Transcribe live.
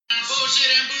Bullshit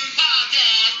and Booze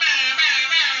Podcast.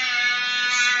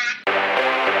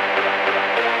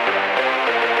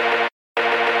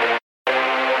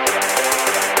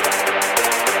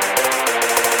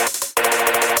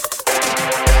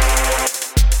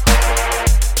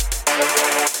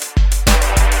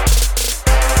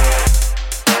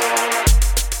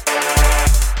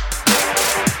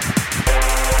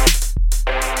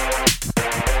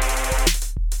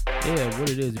 What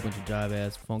it is, you bunch of jive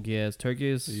ass, funky ass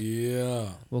turkeys. Yeah.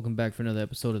 Welcome back for another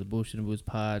episode of the Bullshit and Booze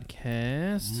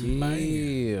Podcast.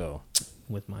 Man.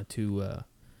 With my two,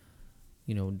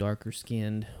 darker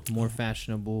skinned, more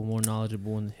fashionable, more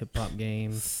knowledgeable in the hip hop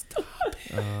game. Stop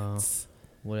it.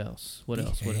 What else?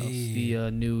 The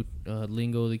new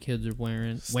lingo the kids are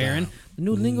wearing. The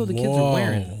new lingo the kids are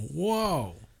wearing.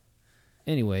 Whoa.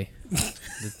 Anyway,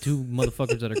 the two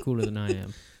motherfuckers that are cooler than I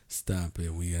am. Stop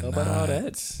it. We are How about not. all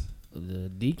that? The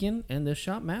deacon and the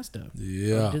shop master.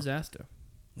 Yeah. Of disaster.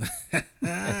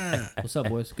 What's up,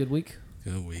 boys? Good week?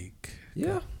 Good week.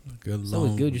 Yeah. Good It's long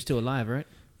always good. You're still alive, right?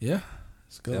 Yeah.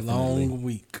 It's a good Definitely. long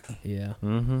week. Yeah.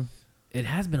 Mm-hmm. It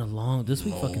has been a long. This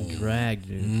week fucking dragged,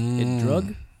 dude. Mm. It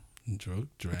drug. Drug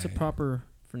drag. What's a proper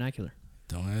vernacular?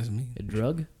 Don't ask me. It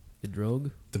drug. It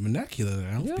drug. The vernacular that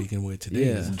I'm Yeah. speaking with today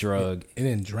Yeah. is Drug. It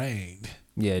didn't dragged.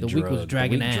 Yeah, The drug. week was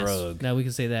dragging The week ass. Drug. Now we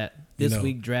can say that. This know,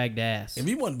 week dragged ass. If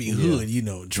you want to be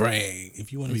hood, drag.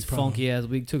 If you want to be This funky ass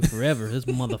week took forever. This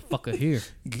motherfucker here.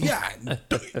 God.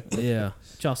 Yeah.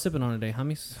 What y'all sipping on today,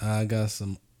 homies? I got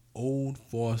some Old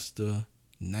Forester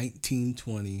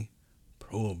 1920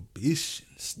 Prohibition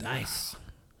style.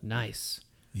 Nice.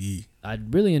 Yeah. I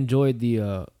really enjoyed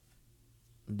the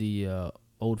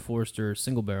Old Forester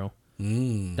single barrel.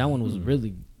 That one was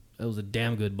it was a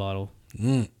damn good bottle.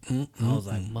 I was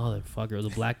like, motherfucker. It was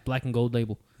a black and gold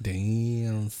label.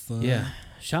 Damn, son. Yeah.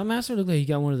 Shotmaster looked like he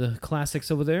got one of the classics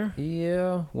over there.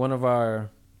 Yeah, one of our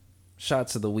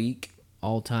shots of the week.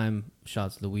 All-time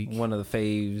shots of the week. One of the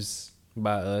faves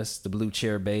by us, the Blue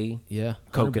Chair Bay. Yeah.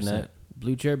 100%. Coconut.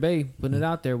 Blue Chair Bay, putting it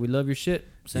out there. We love your shit.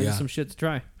 Send us Yeah. some shit to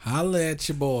try. Holla at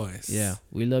your boys. Yeah.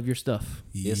 We love your stuff.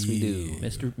 Yes, we do.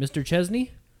 Mr.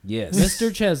 Chesney? Yes.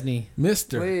 Mr. Chesney.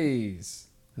 Mister. Please.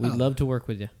 We'd love to work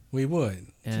with you. We would.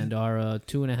 And our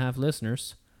 2.5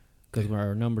 listeners, because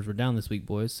our numbers were down this week,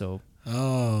 boys, so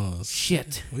Oh,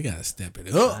 shit. we got to step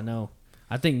it I up. know.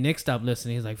 I think Nick stopped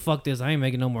listening. He's like, fuck this. I ain't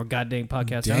making no more goddamn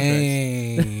podcast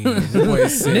soundtracks. Dang. The boy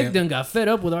said, Nick done got fed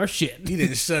up with our shit. he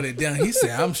didn't shut it down. He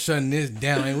said, I'm shutting this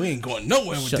down and we ain't going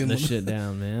nowhere with Shutting them. this shit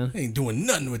down, man. Ain't doing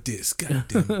nothing with this.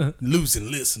 Goddamn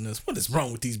losing listeners. What is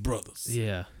wrong with these brothers?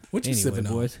 Yeah. What you Anyway, sipping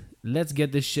on? boys, let's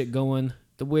get this shit going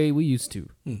the way we used to.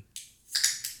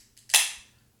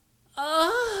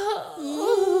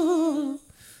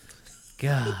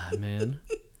 God, man.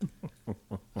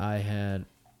 I had...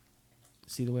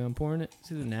 See the way I'm pouring it?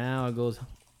 See, now it goes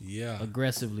Yeah.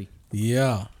 aggressively.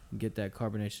 Yeah. Get that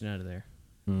carbonation out of there.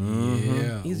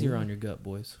 Yeah. Easier on your gut,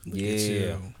 boys. Look at Yeah.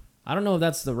 you. I don't know if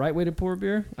that's the right way to pour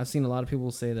beer. I've seen a lot of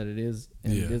people say that it is,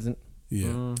 and Yeah. it isn't.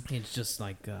 Yeah. It's just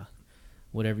like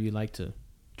whatever you like to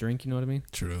drink, you know what I mean?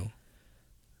 True.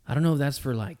 I don't know if that's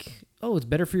for like, oh, it's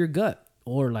better for your gut,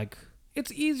 or like,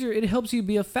 it's easier. It helps you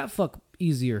be a fat fuck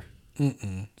easier.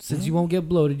 Since you won't get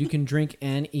bloated, you can drink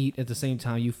and eat at the same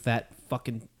time, you fat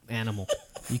fucking animal.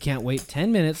 You can't wait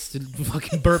 10 minutes to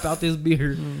fucking burp out this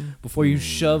beer before you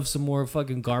shove some more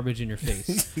fucking garbage in your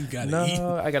face. You gotta No, eat.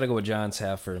 I got to go with John's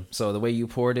Halfer. So the way you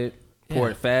pour Yeah.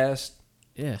 it fast,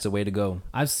 Yeah. it's a way to go.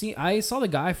 I saw the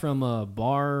guy from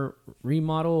Bar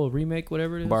Remodel, Remake,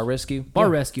 whatever it is. Bar Rescue. Bar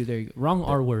Rescue, there you go. Wrong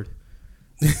R word.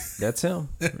 That's him.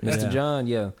 Mr. Yeah. John,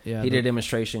 yeah. Yeah, He the- did a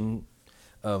demonstration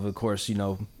of course,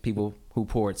 people who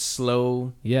pour it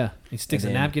slow. Yeah. He sticks a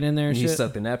and then napkin in there and he shit.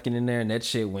 stuck the napkin in there, and that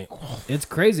shit went. It's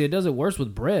crazy. It does it worse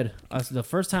with bread. The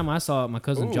first time I saw it, my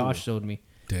cousin Ooh. Josh showed me.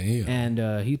 Damn.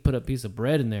 And he put a piece of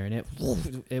bread in there, and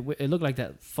it looked like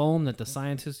that foam that the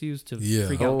scientists use to Yeah.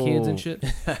 freak out kids and Oh. shit.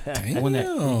 Damn. When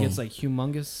it gets like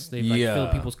humongous, they like Yeah. fill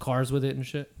people's cars with it and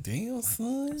shit. Damn,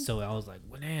 son. So I was like,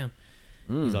 well, damn.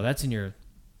 He's like, that's in your...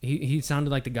 He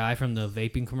sounded like the guy from the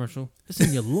vaping commercial. It's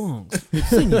in your lungs.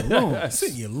 It's in your lungs.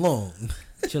 Sit your lung.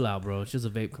 Chill out, bro. It's just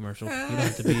a vape commercial. You don't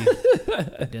have to be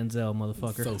Denzel,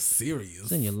 motherfucker. So serious.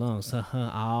 It's in your lungs.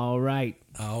 All right.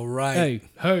 All right.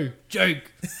 Hey,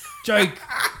 Jake.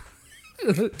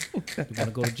 You want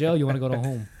to go to jail? You want to go to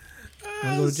home? You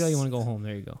want to go to jail? You want to go home?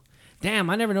 There you go. Damn,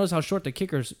 I never noticed how short the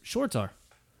kickers' shorts are.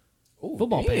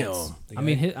 Football damn. pants.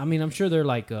 I mean, I'm sure they're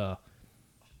like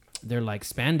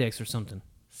spandex or something.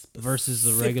 Versus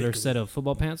the regular set of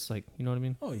football pants, like, you know what I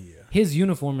mean? Oh, yeah. His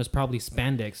uniform is probably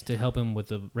spandex to help him with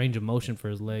the range of motion for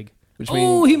his leg. Which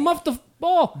Oh, he muffed the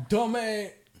ball.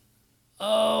 Dumbass.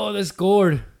 Oh, they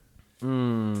scored.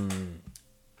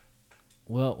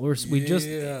 Well, we just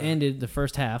ended the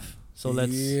first half, so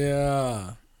let's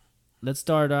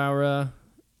start our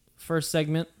first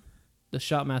segment. The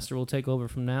Shotmaster will take over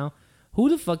from now. Who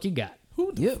the fuck you got?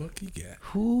 Who the fuck you got?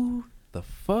 Who the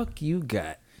fuck you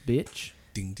got? Bitch.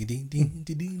 Ding, ding, ding, ding,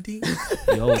 ding, ding, ding.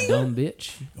 Yo, dumb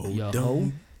bitch. Yo,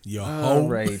 hoe. Yo, All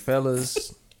right,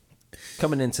 fellas.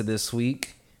 Coming into this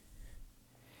week,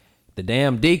 the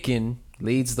damn deacon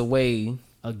leads the way.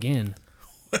 Again.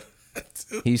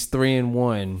 He's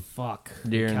 3-1 Fuck.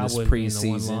 during this Cowboys being the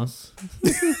one preseason. loss.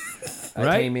 I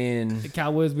Right? came in. The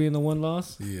Cowboys being the one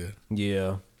loss?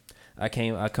 Yeah. I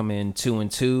come in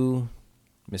 2-2.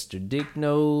 Mr.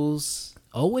 Dicknose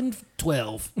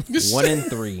 0-12.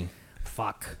 1-3.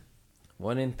 Fuck.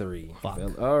 1-3.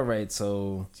 Fuck. All right,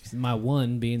 so My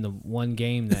one being the one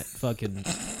game that fucking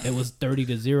it was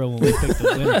 30-0 when we picked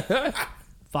the winner.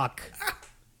 Fuck.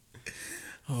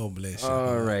 Oh, bless you.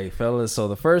 all right, fellas. So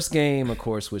the first game, of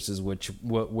course, which is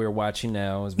what we're watching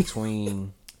now, is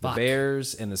between the Fuck.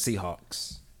 Bears and the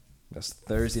Seahawks. That's the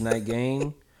Thursday night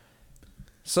game.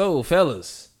 So,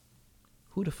 fellas,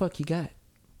 who the fuck you got?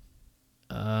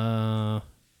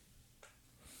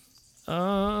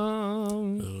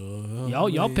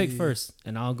 Y'all pick first,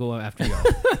 and I'll go after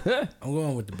y'all. I'm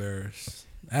going with the Bears.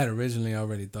 I had originally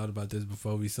already thought about this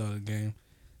before we saw the game.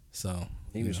 So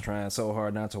He was trying so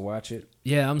hard not to watch it.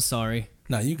 Yeah, I'm sorry.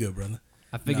 Nah, you good, brother.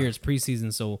 I figure it's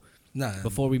preseason, so Nah.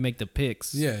 before we make the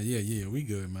picks, Yeah. We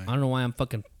good, man. I don't know why I'm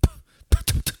fucking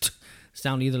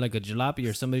sound either like a jalopy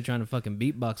or somebody trying to fucking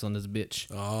beatbox on this bitch.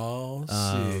 Oh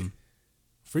shit.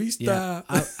 Yeah,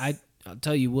 Freestyle. I'll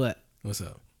tell you what. What's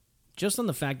up? Just on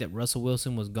the fact that Russell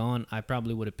Wilson was gone, I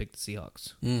probably would have picked the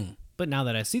Seahawks. But now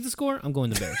that I see the score, I'm going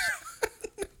the Bears.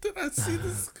 Did I see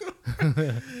the score?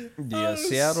 Yeah,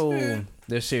 Seattle.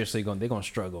 They're seriously they're gonna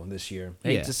struggle this year.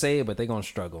 Hate Yeah. to say it, but they're gonna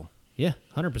struggle. Yeah,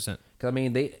 100%. 'Cause, I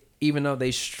mean, even though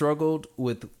they struggled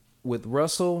with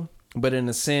Russell, but in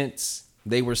a sense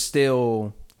they were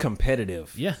still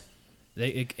competitive. Yeah,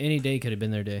 any day could have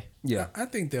been their day. Yeah. I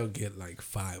think they'll get like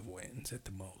 5 wins at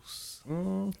the most.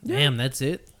 Damn, that's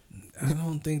it. I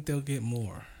don't think they'll get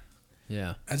more.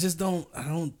 Yeah. I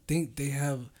don't think they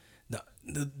have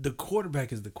the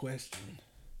quarterback is the question.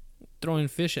 Throwing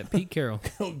fish at Pete Carroll.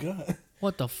 Oh God.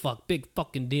 What the fuck? Big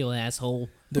fucking deal, asshole.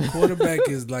 The quarterback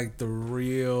is like the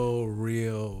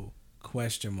real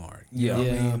question mark. You know what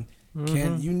I mean?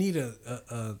 Can you need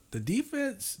the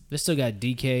defense? They still got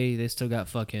DK. They still got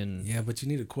fucking. Yeah, but you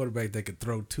need a quarterback that could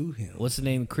throw to him. What's the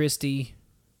name? Christie,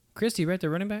 right there,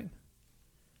 running back.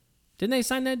 Didn't they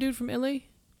sign that dude from LA? I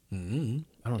don't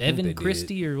think Evan they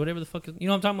Christie or whatever the fuck. You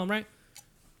know what I'm talking about, right?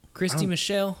 Christie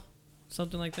Michelle,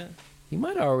 something like that. He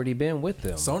might have already been with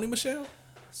them. Sony Michelle?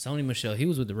 Sony Michelle. He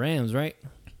was with the Rams, right?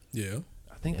 Yeah.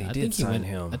 I think Yeah, they did sign went,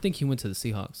 him. I think he went to the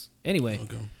Seahawks. Anyway,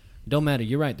 Okay. don't matter.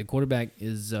 You're right. The quarterback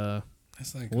is.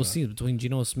 That's like We'll see between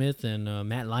Geno Smith and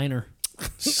Matt Leinart.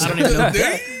 I don't even know.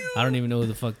 I don't even know who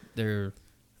the fuck they're.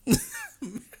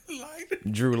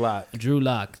 Drew Lock. Drew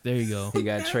Lock. There you go. He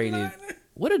got traded.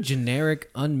 What a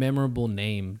generic, unmemorable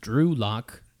name, Drew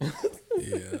Lock. Yeah,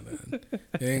 man.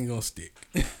 It ain't gonna stick.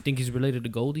 Think he's related to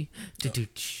Goldie?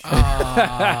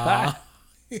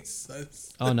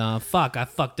 Oh no, fuck! I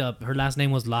fucked up. Her last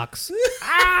name was Locks.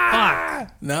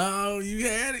 Fuck. No, you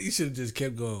had it. You should have just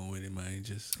kept going with it, man.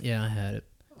 Just Yeah, I had it.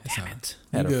 Damn it.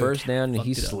 Had a good. first down and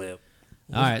he Fucked it up. slipped.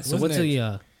 All right. So what's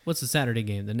what's the Saturday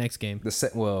game? The next game?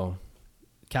 Well,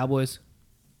 Cowboys.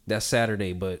 that's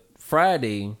Saturday, but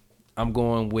Friday I'm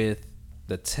going with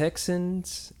the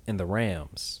Texans and the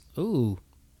Rams. Ooh.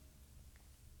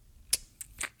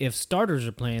 If starters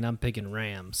are playing, I'm picking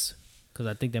Rams because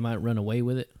I think they might run away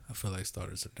with it. I feel like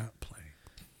starters are not playing.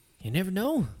 You never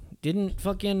know. Didn't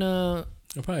fucking They're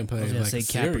probably I was playing gonna like say a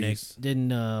series.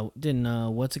 Kaepernick.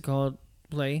 Didn't what's it called?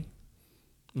 Play.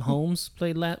 Mahomes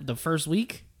played the first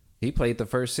week. He played the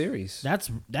first series.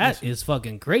 That is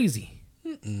fucking crazy.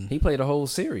 He played a whole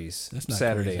series. That's not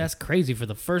Saturday. crazy. That's crazy for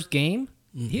the first game.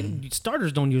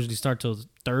 Starters don't usually start till the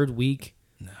third week.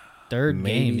 Third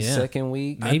Maybe game, yeah. second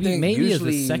week. Maybe think maybe is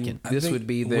usually the second. I This think would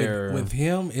be their. with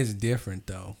him it's different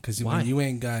though, because Why? when you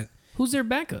ain't got Who's their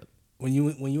backup? when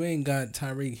you ain't got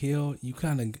Tyreek Hill, you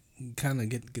kind of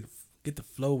get the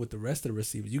flow with the rest of the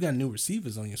receivers. You got new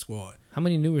receivers on your squad. How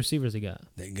many new receivers they got?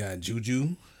 They got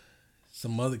Juju,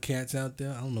 some other cats out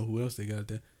there. I don't know who else they got out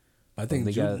there. But I think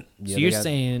they got. So you're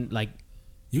saying like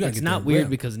you gotta it's get not that weird rep.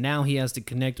 because now he has to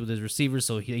connect with his receivers,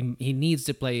 so he needs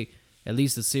to play at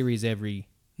least a series every.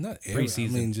 Not every. preseason.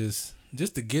 I mean,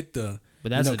 just to get the.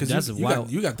 But that's you know, 'cause that's you, a you wild.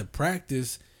 got, you got the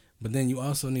practice, but then you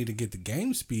also need to get the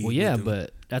game speed. Well, yeah, with them.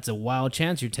 but that's a wild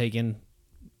chance you're taking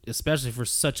especially for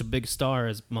such a big star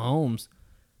as Mahomes,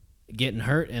 getting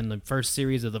hurt in the first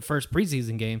series of the first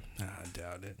preseason game. I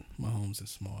doubt it. Mahomes is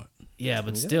smart. Yeah,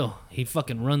 but still, he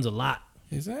fucking runs a lot.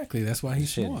 Exactly. That's why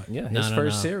he's smart. Yeah, his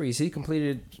first series, he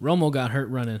completed. Romo got hurt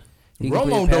running.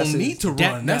 Romo don't need to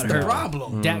Dak run. That's got the hurt.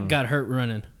 problem. Dak got hurt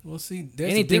running. Well, see,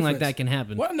 there's Anything like that can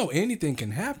happen. Well, no, anything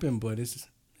can happen, but it's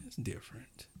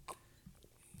different.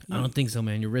 I don't think so,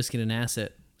 man. You're risking an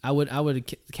asset. I would have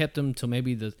kept him till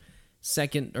maybe the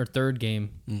second or third game,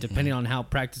 depending on how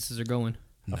practices are going.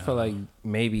 I feel like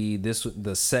maybe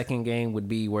the second game would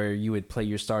be where you would play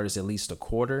your starters at least a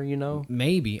quarter. You know,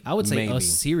 Maybe I would say Maybe. a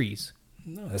series.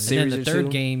 No, a And series then or the third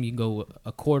two? game you go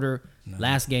a quarter.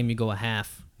 Last game you go a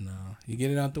half. no, you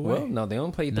get it out the way. Well, no, they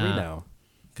only play 3 Nah. now.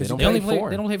 They don't They only play play. 4.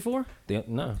 They don't play 4.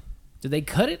 No. Did they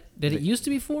cut it? Did it used to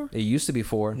be 4? It used to be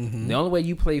 4. The only way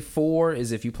you play 4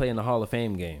 is if you play in the Hall of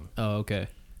Fame game. Oh, okay.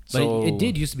 But So it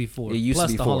did used to be 4. it used to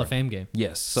plus be the Hall 4. of Fame game.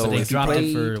 Yes. So So they if you dropped it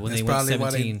played, for when That's they went probably why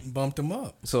 17. they bumped him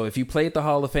up. so if you played the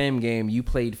Hall of Fame game, you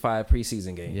played 5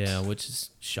 preseason games. Yeah, which is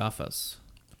shafas.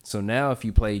 So now if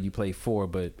you play 4,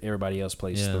 but everybody else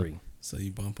plays Yeah. 3. So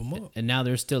you bump him up. And now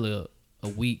there's still a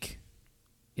week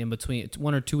in between,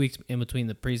 1 or 2 weeks in between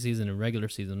the preseason and regular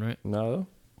season, right? No,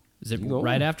 Is it You go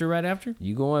right on. after? Right after?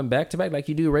 you going back to back like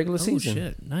you do regular Oh season.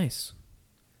 shit! Nice,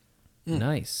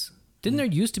 nice. Didn't there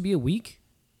used to be a week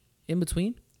in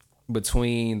between?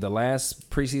 Between the last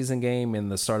preseason game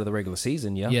and the start of the regular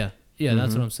season, yeah. Yeah.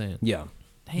 That's what I'm saying. Yeah.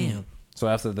 Damn. So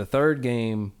after the third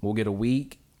game, we'll get a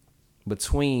week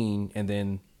between, and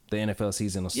then the NFL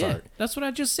season will Yeah, start. that's what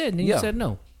I just said. And then Yeah. you said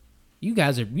no. You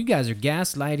guys are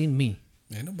gaslighting me.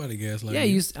 Ain't nobody gaslighting Yeah,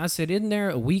 you. I said, isn't there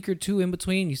a week or two in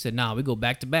between? You said, nah, we go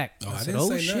back to back. Oh, I said, didn't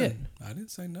say shit. nothing. I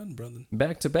didn't say nothing, brother.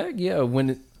 Back to back, yeah.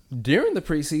 During the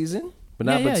preseason, but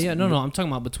not. Yeah. No, I'm talking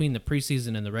about between the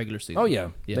preseason and the regular season. Oh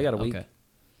yeah, they got a week.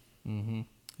 Okay.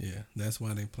 Yeah, that's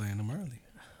why they playing them early.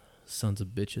 Sons of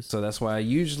bitches. So that's why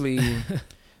usually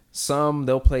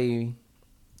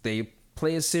they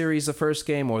play a series the first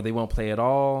game, or they won't play at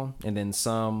all, and then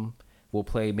some will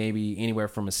play maybe anywhere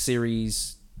from a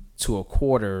series to a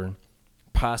quarter,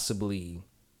 possibly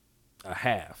a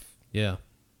half. Yeah.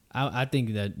 I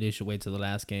think that they should wait till the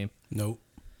last game. Nope.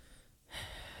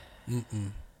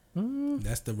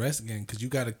 That's the rest game because you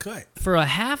got to cut. For a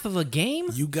half of a game?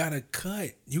 You got to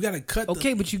cut. You got to cut.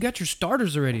 Okay, but you got your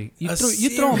starters already. You A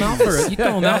throw them out for series. you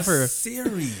throw them out A for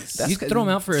series. you throw them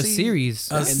out for a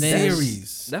series. A and then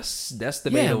series. That's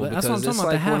debatable but that's what I'm because talking it's about,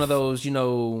 the like one half. of those,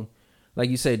 like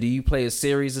you said, do you play a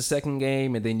series the second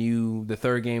game, and then the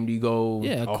third game, do you go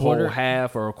Yeah, a a quarter. whole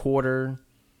half or a quarter?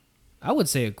 I would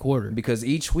say a quarter. Because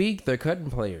each week they're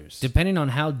cutting players. Depending on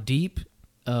how deep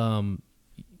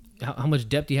how much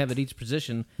depth you have at each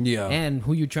position, Yeah. and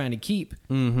who you're trying to keep.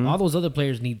 All those other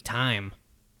players need time.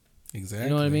 Exactly. You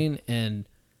know what I mean? And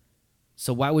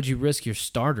so why would you risk your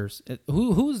starters?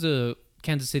 Who's the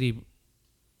Kansas City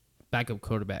backup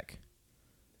quarterback?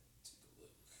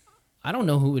 I don't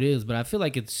know who it is, but I feel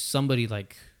like it's somebody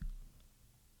like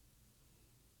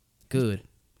good.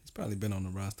 He's probably been on the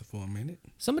roster for a minute.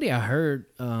 Somebody I heard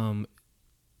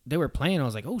they were playing. I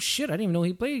was like, oh shit! I didn't even know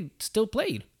he still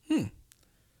played.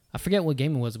 I forget what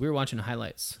game it was. We were watching the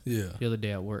highlights. Yeah. The other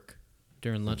day at work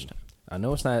during lunchtime. I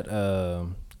know it's not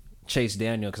Chase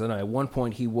Daniel, because I know at one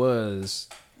point he was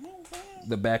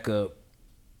the backup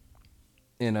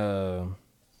in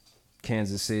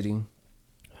Kansas City,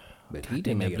 but he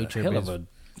didn't make a hell of a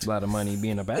lot of money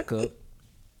being a backup.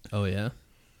 Oh yeah.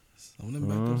 Some of them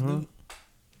backups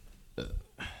do.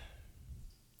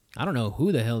 I don't know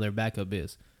who the hell their backup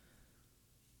is.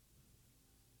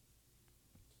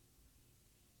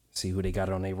 See who they got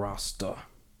on their roster.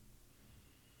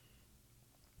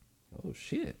 Oh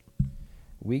shit,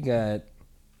 we got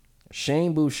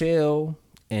Shane Buechele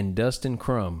and Dustin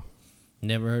Crum.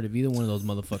 Never heard of either one of those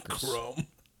motherfuckers. Crum.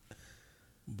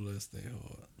 Bless their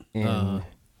heart. And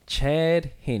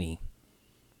Chad Henne.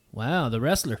 Wow, the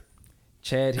wrestler.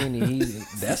 Chad Henne,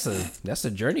 that's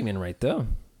a journeyman right there.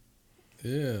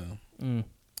 Yeah.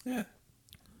 Yeah.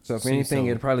 So if anything,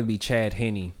 it'd probably be Chad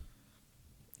Henne.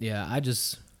 Yeah,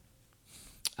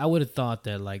 I would have thought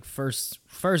that like first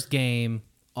game,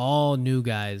 all new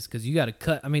guys, because you got to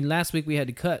cut. I mean, last week we had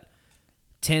to cut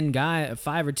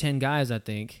 5 or 10 guys, I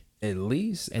think. At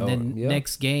least. And then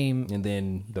next game, And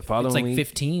then the following it's like week,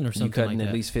 15 or something you cutting like at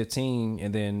that. least 15.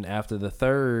 And then after the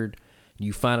third,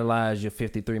 you finalize your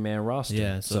 53-man roster.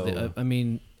 Yeah, I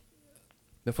mean,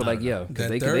 I feel like, because That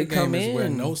they third come game is where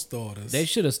in. no starters. they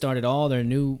should have started all their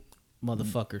new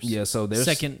motherfuckers. Yeah, so there's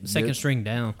second string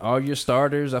down. all your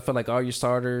starters. I feel like all your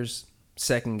starters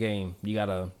second game. You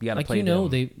gotta like, play. You know,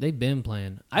 them. they've been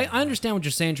playing. I understand what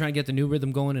you're saying, trying to get the new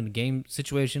rhythm going in a game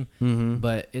situation,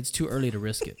 but it's too early to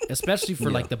risk it, especially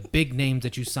for like the big names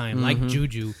that you sign, like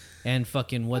Juju and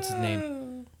fucking what's his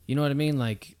name. You know what I mean?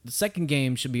 Like the second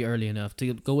game should be early enough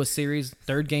to go a series.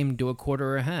 Third game, do a quarter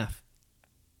or a half.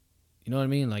 You know what I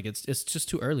mean? Like it's just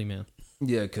too early, man.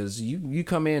 Yeah, because you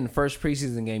come in the first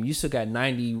preseason game, you still got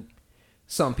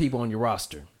 90-some people on your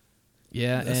roster.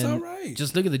 Yeah, That's and all right.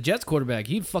 just look at the Jets quarterback.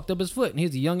 He fucked up his foot, and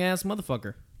he's a young ass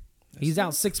motherfucker. He's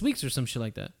out 6 weeks or some shit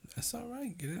like that. That's all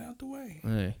right. Get it out the way.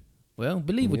 Hey, well,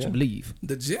 believe what you believe.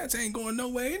 The Jets ain't going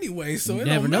nowhere anyway, so You it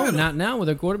never don't know. matter. Not now with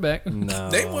their quarterback. No,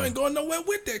 They weren't going nowhere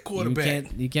with that quarterback.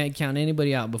 You can't count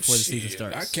anybody out before the season Shit,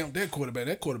 starts. I count that quarterback.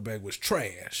 That quarterback was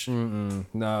trash.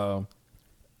 no.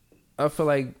 I feel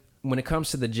like when it comes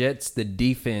to the Jets, the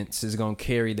defense is gonna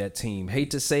carry that team.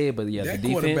 Hate to say it, but yeah, That the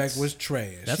defense. quarterback was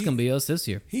trash. That's gonna be us this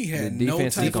year. He had the no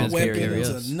defense type of is gonna carry weapons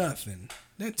us. or nothing.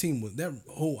 That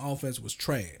whole offense was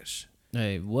trash.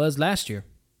 Hey, it was last year.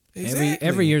 Exactly.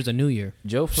 Every year's a new year.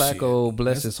 Joe Flacco, Shit. bless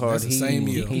That's- his heart, that's the same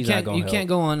year. he's You not gonna can't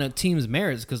go on a team's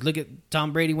merits because look at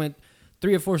Tom Brady went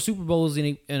 3 or 4 Super Bowls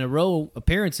in a row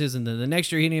appearances, and then the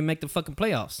next year he didn't even make the fucking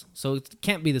playoffs. So it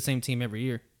can't be the same team every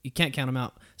year. You can't count them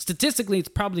out. Statistically,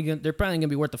 they're probably gonna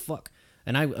be worth the fuck.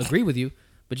 And I agree with you,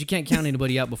 but you can't count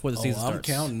anybody out before the season I'm starts.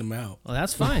 counting them out. Well,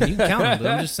 that's fine. You can count them, but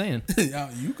I'm just saying. Yeah,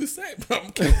 you could say, it, but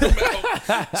I'm counting them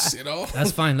out. Shit off.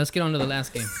 That's fine. Let's get on to the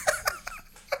last game.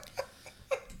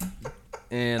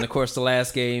 And of course, the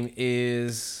last game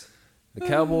is the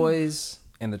Cowboys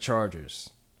and the Chargers.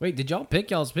 Wait, did y'all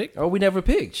pick y'all's pick? Oh, we never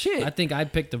picked. Shit. I think I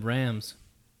picked the Rams.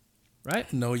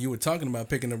 Right? No, you were talking about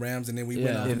picking the Rams, and then we went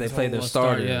Yeah. off if they this play whole- their Well,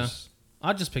 start, starters. yeah.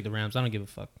 I'll just pick the Rams. I don't give a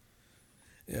fuck.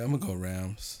 Yeah, I'm gonna go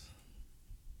Rams.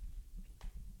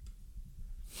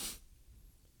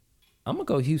 I'm gonna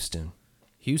go Houston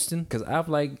Houston? because I've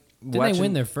like. Did they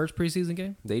win their first preseason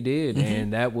game? They did,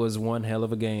 and that was one hell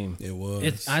of a game. It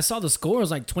was. I saw the score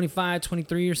was like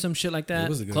 25-23 or some shit like that. It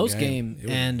was a good Close game. game. It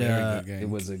was And a very good game. It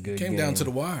was a good Came game. down to the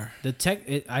wire. the tech,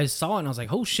 I saw it and I was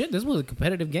like, oh shit, this was a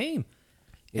competitive game.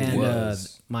 It And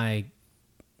was.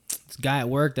 this guy at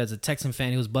work that's a Texan fan,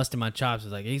 he was busting my chops. He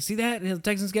was like, hey, you see that? The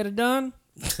Texans get it done?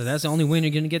 So that's the only win you're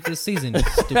going to get this season, you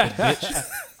stupid bitch.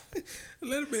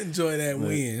 Let them enjoy that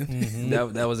win.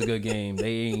 That was a good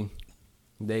game.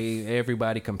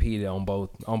 Everybody competed on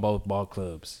both ball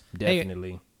clubs.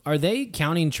 Definitely. Are they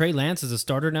counting Trey Lance as a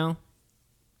starter now?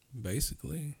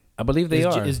 Basically, I believe they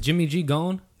are. Is Jimmy G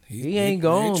gone? He ain't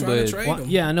gone, trying to but- trade Well, him.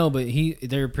 yeah, I know, but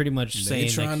they're pretty much They saying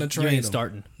trying like, to you trade ain't him.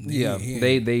 starting. yeah,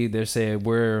 he they said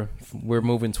we're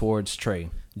moving towards Trey.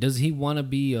 Does he want to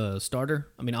be a starter?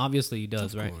 I mean, obviously he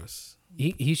does, of right? course.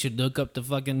 He should look up the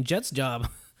fucking Jets job.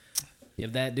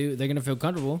 If that dude, they're gonna feel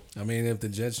comfortable. I mean, if the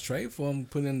Jets trade for him,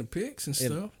 put in the picks and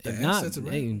stuff, the If not, assets are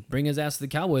right. hey, bring his ass to the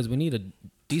Cowboys. We need a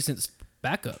decent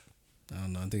backup. I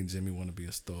don't know. I think Jimmy want to be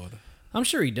a starter. I'm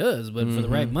sure he does, but for the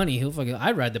right money, he'll fucking.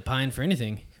 I'd ride the pine for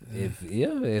anything.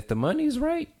 If the money's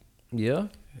right, yeah,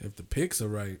 If the picks are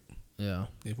right, Yeah.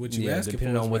 if what you yeah, asking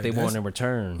depending for is on what right, they want that's- in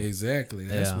return. Exactly.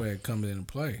 That's Yeah. where it comes into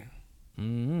play.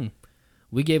 hmm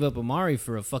We gave up Amari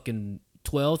for a fucking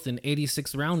 12th and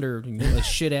 86th rounder, a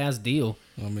shit ass deal.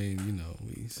 I mean,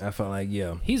 I felt like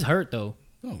He's hurt though,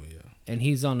 oh yeah. and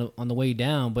he's on the way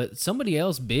down. But somebody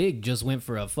else big just went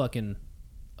for a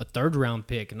 3rd round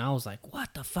pick, and I was like,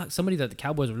 what the fuck? Somebody that the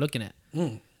Cowboys were looking at.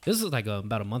 This is like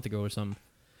about a month ago or something.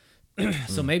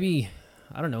 So maybe,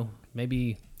 I don't know.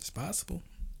 Maybe, It's possible.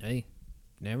 hey,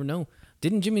 never know.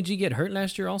 Didn't Jimmy G get hurt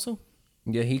last year also?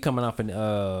 yeah, he coming off an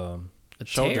A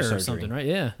shoulder tear surgery or something, right?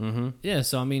 Yeah. Mm-hmm. Yeah,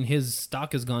 so I mean, his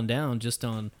stock has gone down just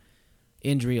on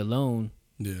injury alone.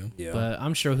 Yeah. Yeah, But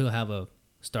I'm sure he'll have a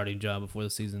starting job before the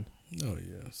season, Oh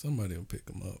yeah. Somebody will pick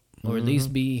him up. or at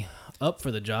least be up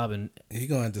for the job in He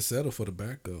gonna have to settle for the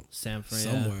backup San Fran.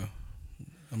 somewhere.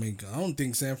 I mean, I don't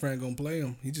think San Fran gonna play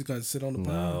him. He just got to sit on the pond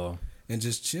no, and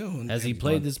just chill. Has he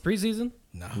played this preseason?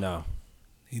 Nah. no,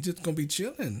 He just gonna be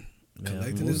chilling,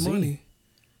 collecting we'll his see. money.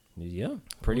 yeah,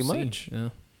 pretty We'll see. much. Yeah.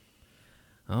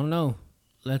 I don't know.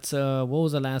 Let's. What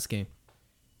was the last game?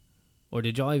 Or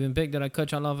did y'all even pick? Did I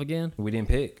cut y'all off again? We didn't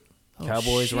pick Oh,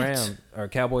 Cowboys shit. Rams or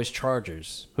Cowboys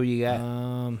Chargers. Who you got?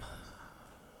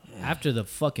 After the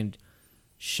fucking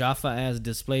Shafa ass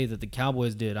display that the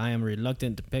Cowboys did, I am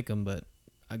reluctant to pick them, but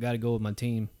I got to go with my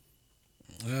team.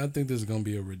 I think this is gonna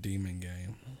be a redeeming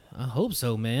game. I hope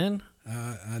so, man.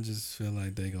 I just feel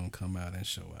like they're gonna come out and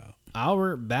show out.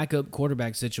 Our backup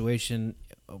quarterback situation,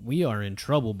 we are in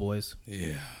trouble, boys.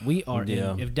 Yeah. We are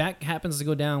Yeah. in. If Dak happens to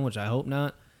go down, which I hope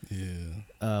not,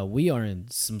 Yeah. we are in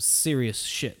some serious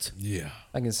shit. Yeah.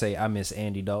 I can say I miss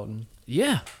Andy Dalton.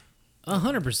 Yeah.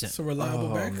 100%. It's a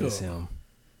reliable backup. Miss him.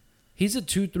 He's a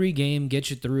 2-3 game, get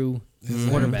you through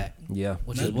quarterback. Yeah.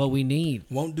 Which is what we need.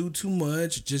 Won't do too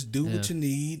much. Just do what you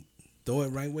need. Throw it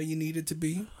right where you need it to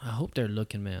be. I hope they're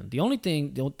looking, man. The only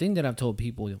thing that I've told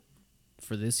people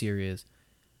for this year is,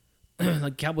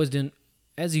 like, Cowboys didn't,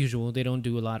 as usual, they don't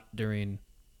do a lot during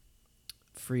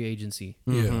free agency.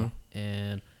 Yeah.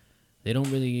 And they don't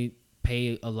really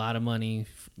pay a lot of money.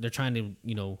 They're trying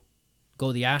to,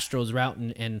 go the Astros route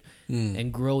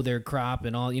and grow their crop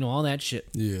and all that shit.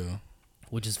 Yeah.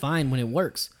 Which is fine when it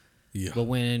works. Yeah. But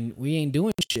when we ain't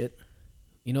doing shit,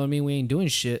 you know what I mean? We ain't doing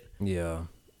shit. Yeah.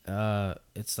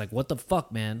 It's like, what the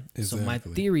fuck, man? Exactly. So my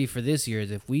theory for this year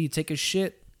is if we take a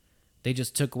shit, they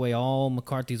just took away all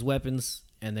McCarthy's weapons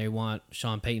and they want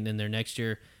Sean Payton in there next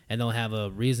year and they'll have a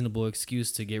reasonable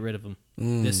excuse to get rid of him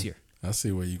this year. I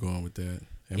see where you're going with that.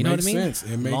 It You know what makes I mean? sense.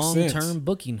 It makes sense. Long-term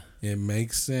booking. It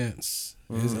makes sense.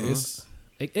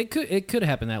 It could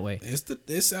happen that way.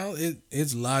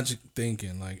 It's logic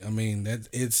thinking. Like, I mean, that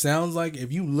it sounds like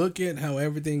if you look at how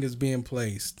everything is being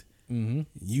placed,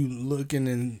 you looking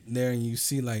in there and you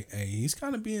see like, hey, he's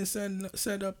kind of being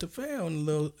set up to fail in a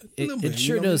little bit. It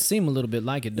sure does seem a little bit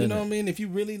like it, doesn't You know it? what I mean? If you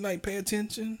really like pay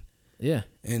attention, Yeah.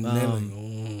 and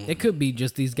then It could be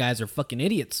just these guys are fucking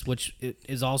idiots, which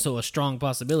is also a strong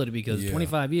possibility because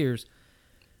 25 years,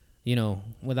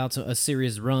 without a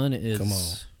serious run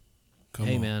is. Come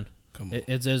hey on. man, Come on.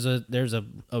 there's a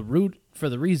root for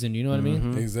the reason. You know what I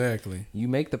mean? Exactly. You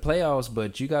make the playoffs,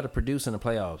 but you got to produce in the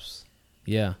playoffs.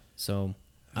 Yeah. So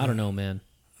I don't know, man.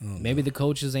 Maybe the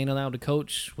coaches ain't allowed to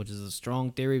coach, which is a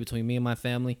strong theory between me and my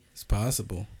family. It's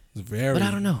possible. It's very, But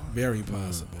I don't know. Very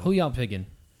possible. Who y'all picking?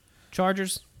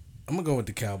 Chargers? I'm gonna go with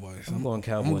the Cowboys. I'm going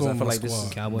Cowboys. I feel like this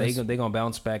is Cowboys. They gonna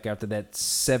bounce back after that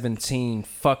 17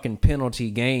 fucking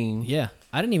penalty game. Yeah.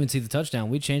 I didn't even see the touchdown.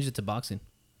 We changed it to boxing.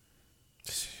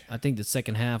 I think the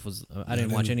second half was. I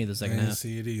didn't watch any of the second I didn't half.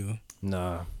 see it either.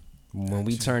 Nah. When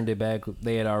we turned it back,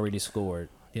 they had already scored.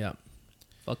 Yeah.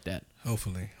 Fuck that.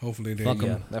 Hopefully they. Fuck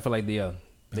 'em. Yeah, I feel like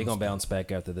they gonna bounce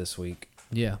back after this week.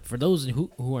 Yeah. For those who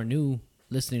are new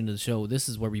listening to the show, this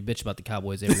is where we bitch about the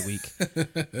Cowboys every week.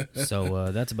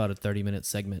 So that's about a 30-minute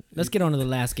segment. Let's get on to the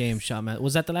last game, Shot Man.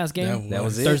 Was that the last game? That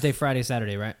was it. Thursday, Friday,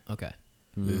 Saturday, right? Okay.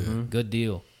 Mm-hmm. Good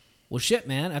deal. Well, shit,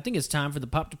 man. I think it's time for the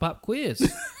Pop to Pop quiz.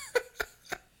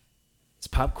 It's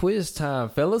pop quiz time,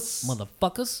 fellas.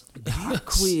 Motherfuckers. Pop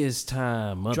quiz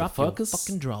time, Drop your motherfuckers.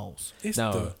 fucking draws. It's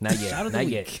No, the not Shot of yet. the Not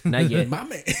week. yet. Not yet. my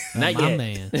man. Not my yet.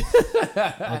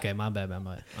 man. Okay, my bad. I'm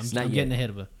Not getting yet. ahead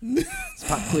of it. It's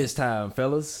pop quiz time,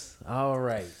 fellas. All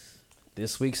right.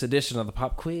 This week's edition of the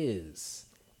pop quiz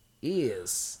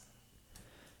is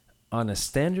on a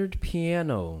standard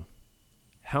piano.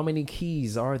 How many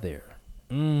keys are there?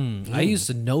 I used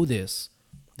to know this.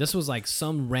 This was like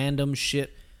some random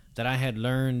shit that I had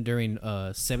learned during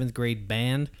 7th grade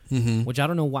band, which I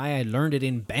don't know why I learned it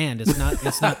in band. It's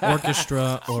not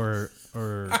orchestra or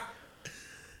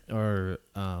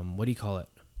what do you call it?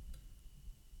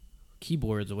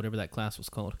 Keyboards or whatever that class was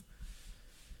called.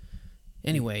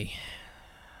 Anyway,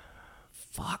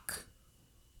 fuck.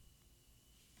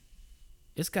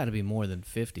 It's got to be more than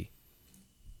 50.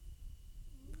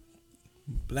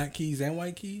 Black keys and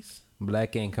white keys.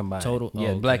 Black and combined. Total? Yeah,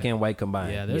 Oh, okay. black and white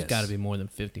combined. Yeah, there's Yes. got to be more than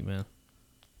 50, man.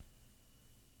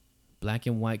 Black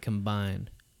and white combined.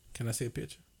 Can I see a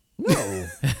picture? No.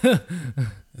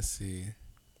 Let's see.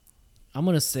 I'm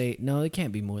going to say, no, it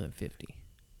can't be more than 50.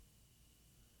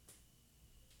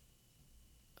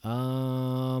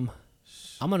 I'm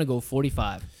going to go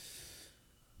 45.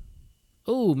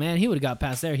 Oh, man, he would have got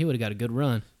past there. He would have got a good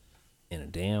run. And a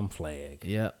damn flag.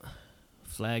 Yep.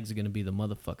 Flags are going to be the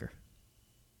motherfucker.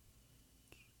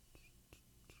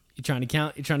 You trying to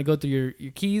count? You trying to go through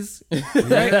your keys? Right?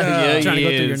 Yeah, trying to go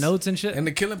he through your is. notes and shit? And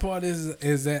the killing part is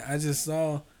that I just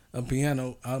saw a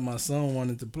piano my son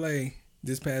wanted to play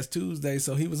this past Tuesday,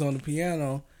 so he was on the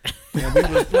piano and we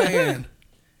was playing.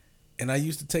 And I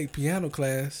used to take piano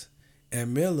class at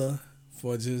Miller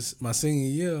for just my senior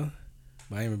year.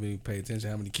 But I didn't really pay attention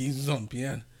how many keys was on the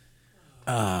piano.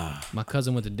 My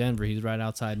cousin went to Denver. He's right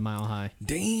outside Mile High.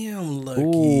 Damn lucky.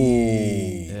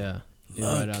 Ooh. Yeah. He's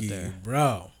Lucky, right out there.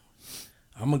 bro.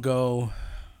 I'm gonna go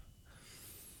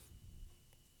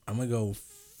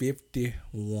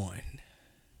 51.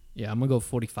 Yeah, I'm going to go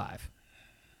 45.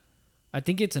 I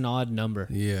think it's an odd number.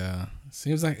 Yeah.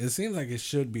 Seems like it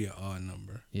should be an odd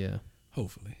number. Yeah.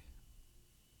 Hopefully.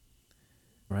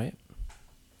 Right?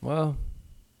 Well,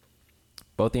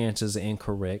 both the answers are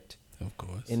incorrect. Of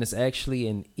course. And it's actually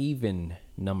an even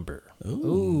number.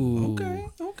 Ooh.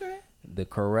 Okay. The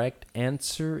correct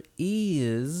answer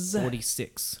is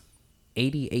 46.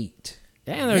 88.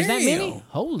 Damn, there's that many? Damn.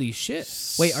 Holy shit.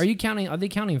 Wait, are they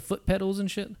counting foot pedals and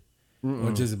shit?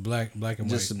 Or just black and white?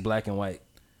 Just black and white.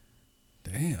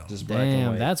 Damn. Just black and Damn,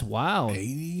 white. that's wild.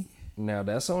 80? Now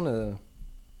that's on a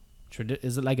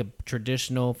Is it like a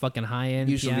traditional fucking high-end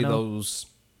usually piano? those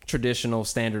traditional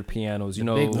standard pianos. You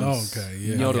know, big ones. Okay,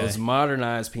 yeah. you know Okay. those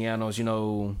modernized pianos. You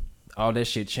know, all that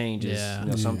shit changes. Yeah.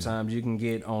 You know, sometimes you can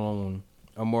get on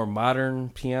a more modern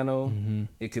piano. Mm-hmm.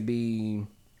 It could be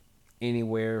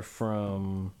anywhere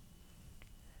from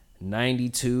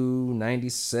 92,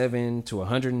 97 to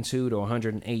 102 to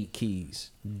 108 keys.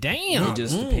 Damn. It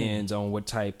just depends on what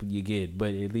type you get,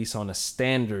 but at least on a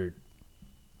standard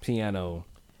piano,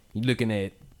 you're looking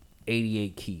at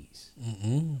 88 keys.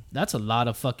 That's a lot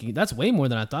of fucking... That's way more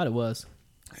than I thought it was.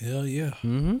 Hell yeah.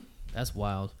 Mm-hmm. That's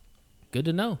wild. Good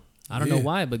to know. I don't know Yeah.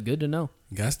 why, but good to know.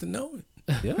 Got to know it.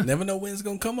 Yeah, Never know when it's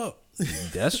going to come up.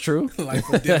 that's true. Like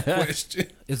a death question.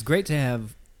 It's great to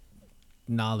have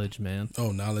knowledge, man.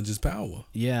 Oh, knowledge is power.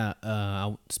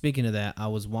 Yeah. Speaking of that, I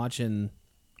was watching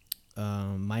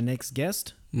My Next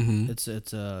Guest. Mm-hmm. It's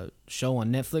a show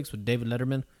on Netflix with David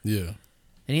Letterman. Yeah.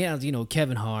 And he had,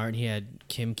 Kevin Hart. He had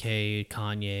Kim K,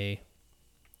 Kanye.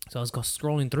 So I was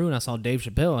scrolling through and I saw Dave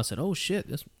Chappelle. I said, oh, shit.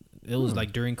 It was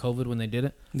like during COVID when they did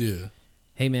it. Yeah.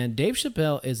 Hey, man, Dave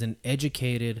Chappelle is an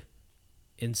educated,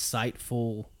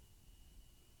 insightful,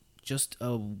 just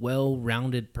a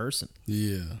well-rounded person.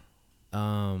 Yeah.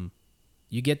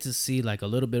 You get to see like a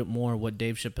little bit more what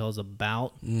Dave Chappelle's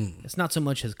about. It's not so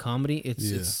much his comedy.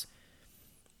 It's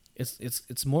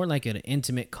more like an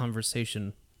intimate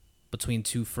conversation between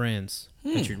two friends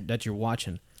that you're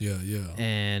watching. Yeah, yeah.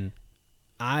 And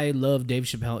I love Dave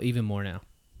Chappelle even more now.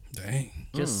 Dang.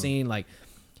 Just seeing like,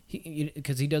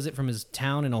 because he does it from his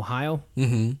town in Ohio,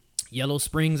 Mm-hmm. Yellow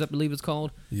Springs, I believe it's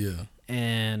called. Yeah.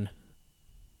 And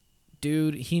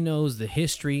dude, he knows the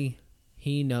history.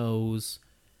 He knows,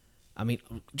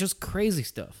 just crazy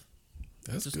stuff.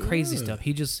 That's Just good. crazy stuff.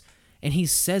 And he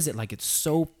says it like it's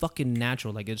so fucking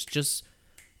natural. Like it's just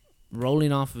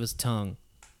rolling off of his tongue.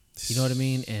 You know what I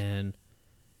mean? And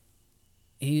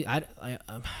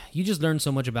you just learn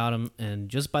so much about him. And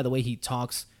just by the way he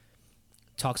talks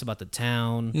about the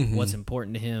town, what's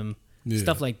important to him,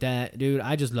 stuff like that. Dude,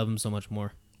 I just love him so much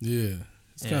more. Yeah.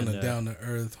 It's kind of And, down to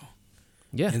earth,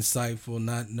 Yeah. insightful,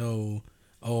 not no,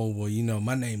 oh, well,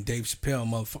 my name Dave Chappelle,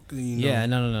 motherfucker, Yeah,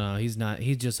 no. He's not.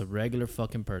 He's just a regular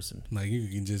fucking person. Like, you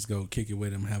can just go kick it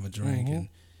with him, have a drink, and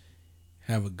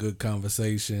have a good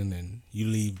conversation, and you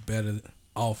leave better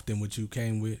off than what you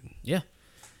came with. Yeah.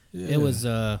 Yeah. It was,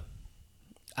 I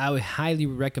would highly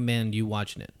recommend you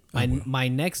watching it. My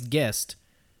Next Guest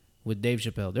with Dave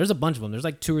Chappelle. There's a bunch of them. There's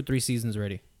like 2 or 3 seasons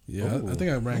already. Yeah, I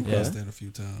think I ran across that a few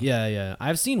times. Yeah.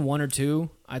 I've seen 1 or 2.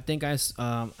 I think I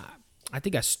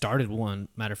started one,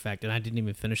 matter of fact, and I didn't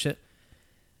even finish it.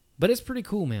 But it's pretty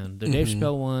cool, man. The Dave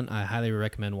Chappelle one, I highly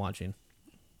recommend watching.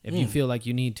 If you feel like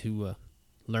you need to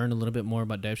learn a little bit more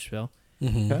about Dave Chappelle.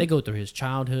 They go through his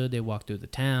childhood. They walk through the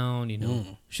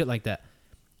town, shit like that.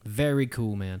 Very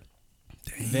cool, man.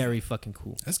 Damn. Very fucking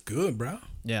cool. That's good, bro.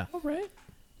 Yeah. All right.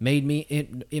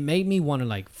 It made me want to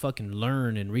like fucking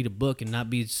learn and read a book and not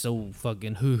be so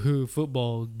fucking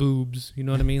football boobs. You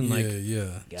know what I mean? Like,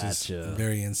 yeah. Just Gotcha.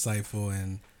 very insightful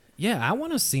and yeah, I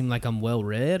want to seem like I'm well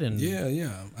read and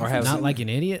yeah. Or have not like an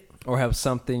idiot. Or have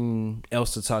something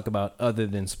else to talk about other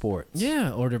than sports.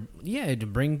 Yeah, or to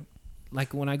bring,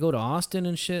 like when I go to Austin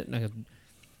and shit. Like,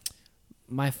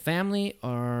 my family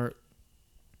are,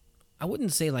 I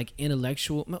wouldn't say like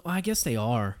intellectual. Well, I guess they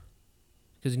are.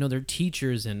 Because, they're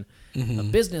teachers and a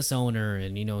business owner,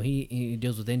 and, he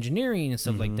deals with engineering and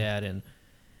stuff like that. And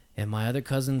my other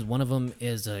cousins, one of them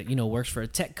is, works for a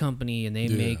tech company, and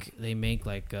they make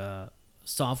like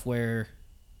software,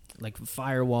 like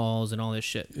firewalls and all this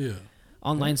shit. Yeah.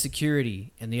 Online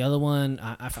security. And the other one,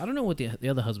 I don't know what the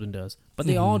other husband does, but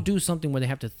they all do something where they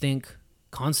have to think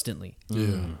constantly.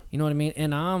 Yeah. You know what I mean?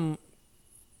 And I'm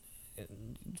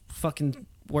fucking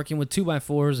working with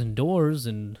 2x4s and doors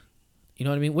and... You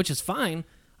know what I mean? Which is fine.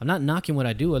 I'm not knocking what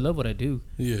I do. I love what I do.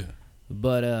 Yeah.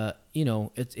 But,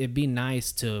 it'd be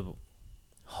nice to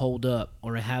hold up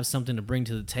or have something to bring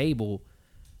to the table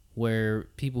where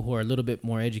people who are a little bit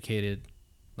more educated,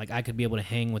 like I could be able to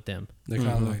hang with them. They're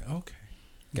kind of like, okay.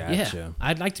 Gotcha. Yeah.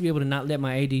 I'd like to be able to not let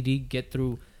my ADD get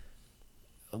through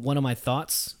one of my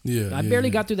thoughts. Yeah. I barely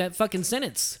got through that fucking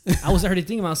sentence. I was already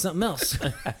thinking about something else.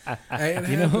 Hey, it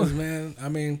happens, man. I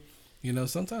mean,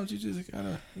 sometimes you just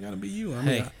gotta be you. I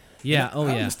mean,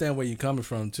 I understand where you're coming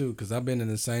from too, because I've been in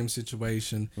the same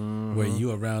situation where you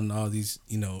around all these,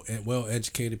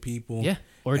 well-educated people. Yeah,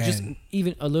 or just and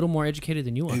even a little more educated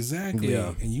than you are. exactly.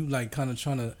 Yeah. And you like kind of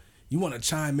trying to, you want to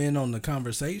chime in on the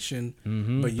conversation,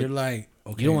 but you're like,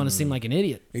 okay, You don't want to seem like an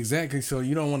idiot. exactly. So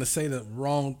you don't want to say the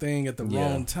wrong thing at the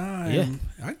wrong time.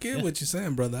 Yeah. I get what you're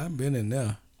saying, brother. I've been in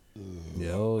there.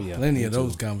 Yeah, oh yeah, Plenty of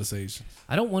those conversations.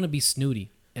 I don't want to be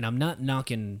snooty, and I'm not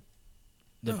knocking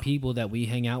the people that we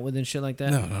hang out with and shit like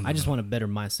that. No, I just want to better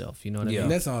myself. You know what I mean?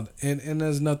 And that's all. And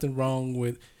there's nothing wrong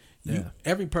with you. Yeah.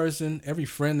 Every person, every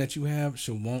friend that you have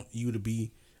should want you to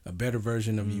be a better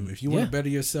version of you. If you want to better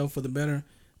yourself for the better,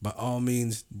 by all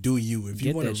means, do you. If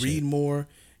you want to read more,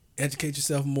 educate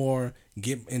yourself more,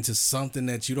 get into something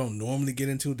that you don't normally get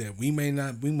into that we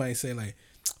might say like,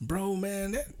 bro,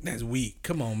 man, that's weak.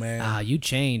 Come on, man. You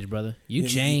changed, brother. You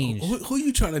changed. Who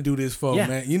you trying to do this for,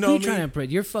 man? You know who what you I mean? trying to impress?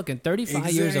 You're fucking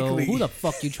 35 years old. Exactly. Who the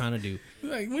fuck you trying to do?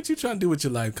 Like, what you trying to do with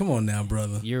your life? Come on now,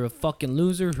 brother. You're a fucking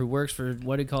loser who works for,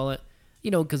 what do you call it? You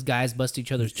know, because guys bust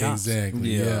each other's chops.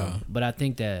 Exactly. Yeah. But I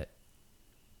think that,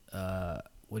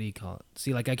 what do you call it?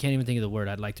 See, like, I can't even think of the word.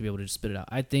 I'd like to be able to just spit it out.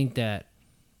 I think that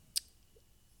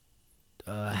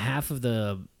half of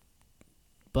the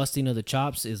busting of the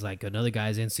chops is like another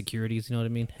guy's insecurities. You know what I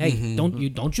mean? Hey,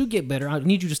 don't you get better? I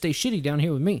need you to stay shitty down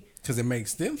here with me. Because it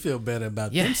makes them feel better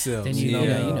about themselves. Then you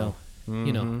know. I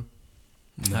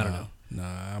don't know.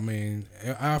 Nah, I mean,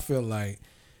 I feel like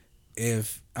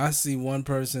if I see one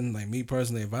person, like me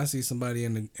personally, if I see somebody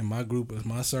in my group, in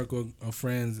my circle of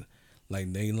friends,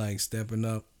 like they like stepping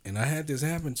up, and I had this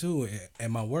happen too at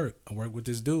my work. I work with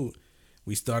this dude.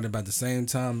 We started about the same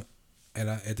time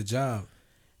at the job,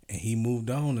 and he moved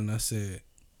on, and I said,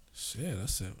 shit. I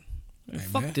said, hey,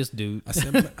 fuck man. this dude. I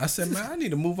said, man, I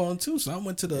need to move on too. So I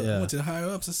went to the higher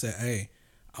ups. I said, hey,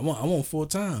 I want full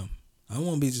time. I don't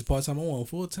want to be just part time. I want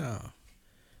full time.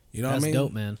 You know what I mean? That's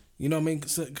dope, man. You know what I mean?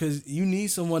 Because you need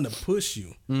someone to push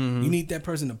you. You need that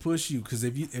person to push you. Because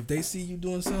if they see you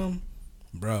doing something,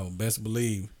 bro, best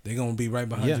believe they're gonna be right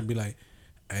behind you and be like,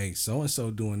 hey, so and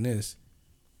so doing this.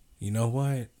 You know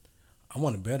what? I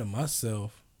want to better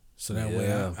myself. So that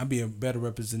way I be a better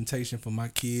representation for my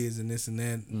kids and this and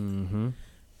that. Mm-hmm.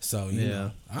 So you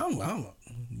know, I'm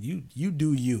you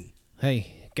do you.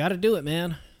 Hey, gotta do it,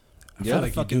 man. I feel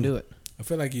like fucking you do it. I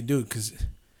feel like you do because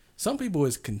some people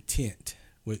is content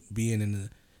with being in the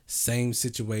same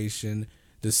situation,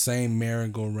 the same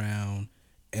merry-go-round,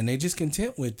 and they just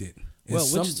content with it. And Well,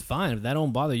 which is fine if that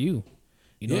don't bother you.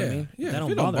 You know what I mean? Yeah, That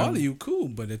if it don't bother me. you, cool.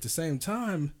 But at the same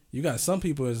time, you got some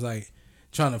people is like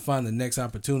trying to find the next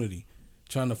opportunity,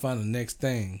 trying to find the next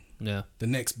thing, Yeah. the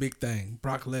next big thing.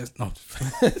 Brock Lesnar,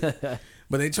 no.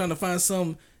 But they trying to find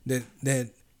something that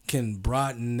can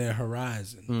broaden their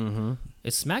horizon. Mm-hmm.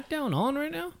 Is SmackDown on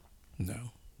right now?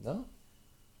 No.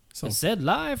 So It said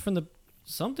live from the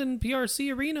something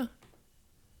PRC arena.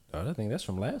 I think that's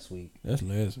from last week. That's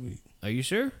last week. Are you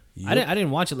sure? Yep. I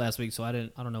didn't watch it last week, so I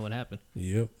don't know what happened.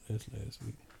 Yep, that's last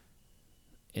week.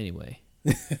 Anyway,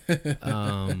 She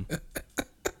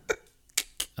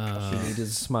needed a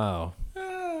smile.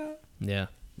 yeah.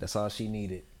 That's all she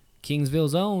needed.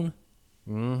 Kingsville's own.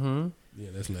 Mm-hmm. Yeah,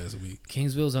 that's last week.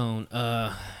 Kingsville's own.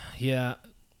 Yeah.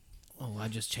 Oh, I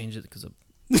just changed it because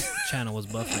the channel was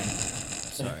buffering.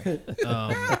 Sorry.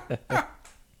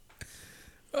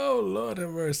 Oh, Lord have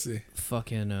mercy.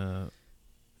 Fucking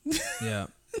yeah.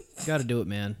 Gotta do it,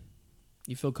 man.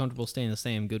 You feel comfortable staying the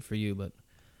same, good for you, but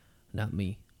not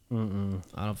me.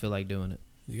 I don't feel like doing it.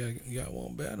 You got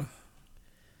one better.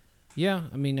 Yeah,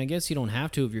 I mean, I guess you don't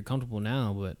have to if you're comfortable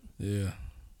now, but Yeah.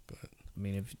 I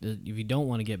mean, if you don't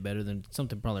want to get better, then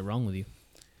something probably wrong with you,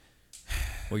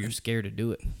 or you're scared to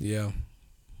do it. Yeah.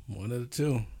 One of the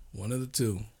two. One of the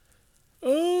two.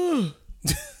 Oh,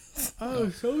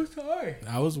 I'm so sorry.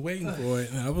 I was waiting for it.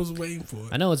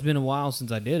 I know it's been a while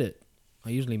since I did it. I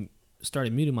usually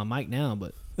started muting my mic now,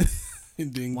 but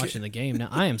It didn't watching the game now,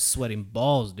 I am sweating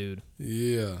balls, dude.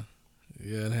 Yeah.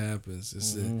 Yeah, it happens.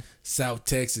 It's South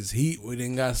Texas heat. We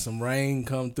done got some rain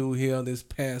come through here this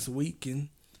past weekend.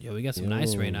 Yeah, we got some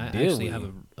nice rain. I did actually we?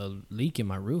 have a leak in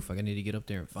my roof. I need to get up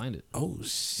there and find it. Oh,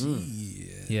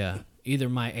 shit. Yeah. Either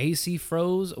my AC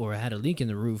froze or I had a leak in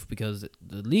the roof because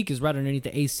the leak is right underneath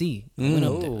the AC. I went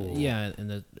up there, yeah, and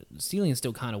the ceiling is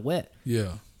still kind of wet.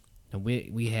 Yeah. And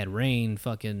we had rain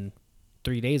fucking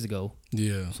 3 days ago,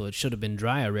 Yeah. so it should have been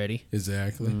dry already.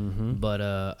 Exactly. But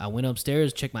I went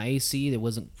upstairs, checked my AC. It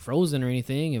wasn't frozen or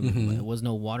anything. There was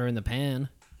no water in the pan.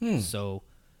 So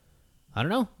I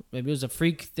don't know. Maybe it was a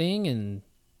freak thing, and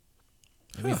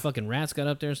maybe fucking rats got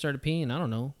up there and started peeing. I don't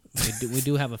know. We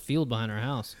do have a field behind our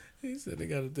house. He said they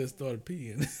got to just start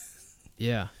peeing.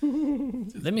 Yeah.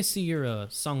 Let me see your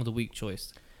song of the week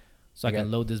choice, so I can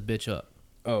load this bitch up.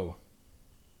 Oh.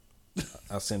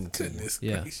 I'll send it to you. Goodness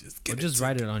Yeah. gracious. Or just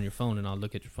write it on your phone, and I'll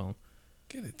look at your phone.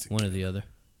 Get it One or the other.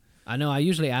 I know. I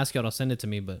usually ask y'all to send it to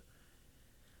me, but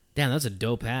damn, that's a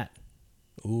dope hat.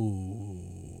 Ooh.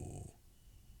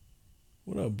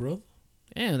 What up, brother?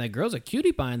 Damn, that girl's a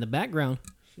cutie pie in the background.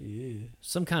 She is.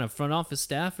 Some kind of front office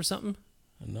staff or something.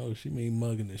 I know. She mean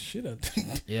mugging the shit out there.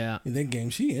 Yeah. In that game,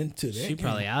 she into that. She game.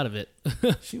 probably out of it.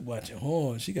 She watching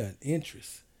horn. She got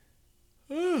interest.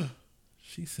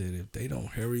 She said if they don't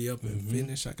hurry up and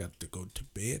finish, I got to go to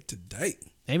bed today.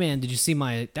 Hey, man, did you see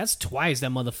that's twice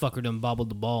that motherfucker done bobbled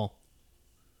the ball.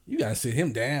 You got to sit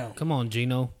him down. Come on,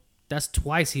 Gino. That's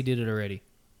twice he did it already.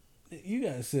 You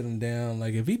got to sit him down.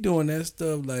 Like, if he doing that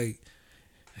stuff, like,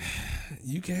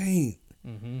 you can't.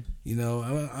 Mm-hmm. You know,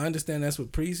 I understand that's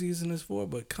what preseason is for,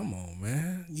 but come on,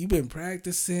 man. You've been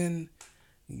practicing.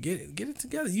 Get it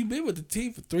together. You've been with the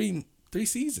team for three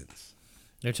seasons.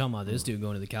 They're talking about this dude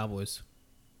going to the Cowboys.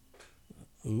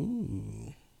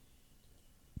 Ooh.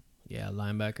 Yeah,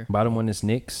 linebacker. Bottom one is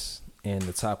Nick's, and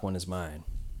the top one is mine.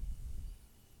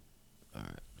 All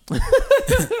right.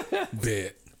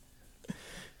 Bet.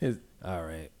 All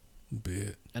right.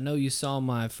 Bet. I know you saw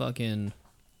my fucking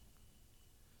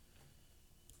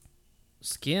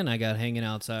skin I got hanging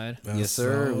outside. Yes,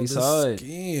 sir. We the saw it.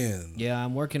 skin. Yeah,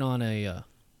 I'm working on a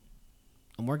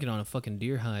fucking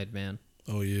deer hide, man.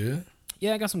 Oh, yeah?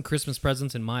 Yeah, I got some Christmas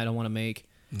presents in mind I want to make.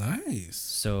 Nice.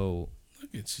 So,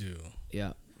 Look at you.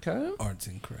 yeah. Okay. Arts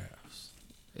and crafts.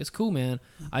 It's cool, man.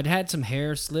 I'd had some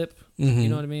hair slip. Mhm. You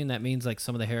know what I mean? That means like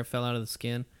some of the hair fell out of the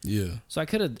skin. Yeah. So I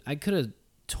could have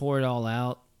tore it all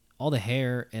out, all the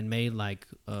hair, and made like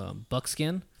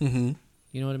buckskin. Mm-hmm.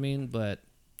 You know what I mean? But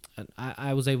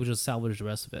I was able to salvage the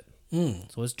rest of it.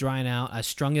 Mm. So it's drying out. I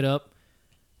strung it up,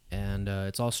 and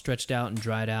it's all stretched out and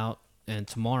dried out. And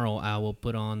tomorrow I will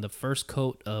put on the first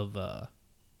coat of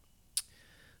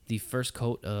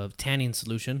tanning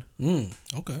solution.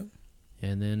 Okay.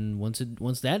 And then once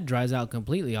that dries out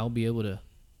completely, I'll be able to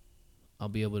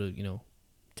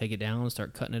take it down and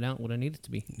start cutting it out what I need it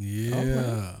to be. Yeah.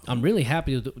 Okay. I'm really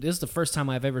happy. This is the first time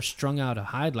I've ever strung out a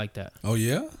hide like that. Oh,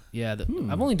 yeah? Yeah,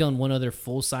 I've only done one other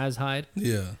full size hide,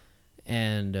 Yeah.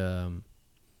 and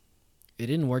it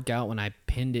didn't work out when I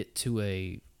pinned it to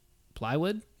a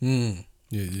plywood. Yeah.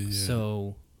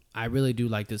 So I really do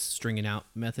like this stringing out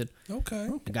method. Okay.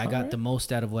 Like I got the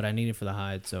most out of what I needed for the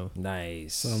hide. So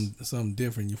Nice. Something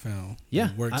different you found. yeah,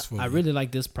 That works for I you. really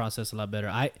like this process a lot better.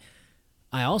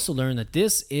 I also learned that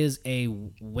this is a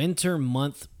winter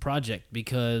month project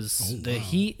because the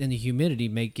heat and the humidity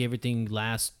make everything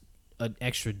last an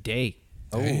extra day.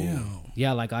 Damn.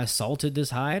 Yeah, like I salted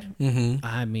this hide. Mm-hmm.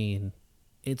 I mean,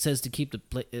 it says to keep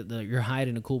your hide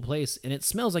in a cool place, and it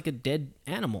smells like a dead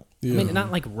animal. Yeah. I mean,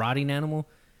 not like rotting animal,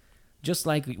 just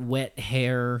like wet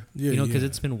hair. Yeah, you know, because yeah.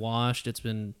 it's been washed, it's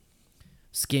been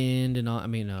skinned and all. I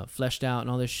mean, fleshed out and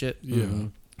all this shit. Yeah. Mm-hmm.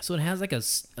 So it has like a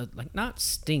like not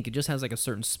stink. It just has like a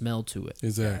certain smell to it.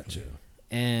 Exactly.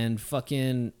 And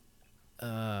fucking,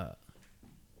 Mama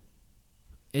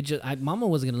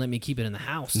wasn't gonna let me keep it in the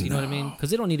house. You know what I mean?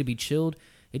 Because it don't need to be chilled.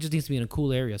 It just needs to be in a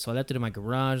cool area. So I left it in my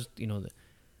garage. You know,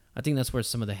 I think that's where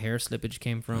some of the hair slippage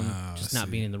came from. Just not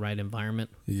being in the right environment.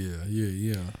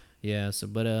 Yeah. Yeah. So,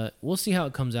 but we'll see how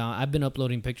it comes out. I've been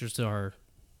uploading pictures to our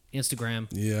Instagram,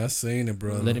 Yeah, I seen it,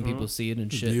 brother. letting people see it and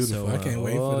It's shit. beautiful. So I can't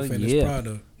wait for the finished yeah.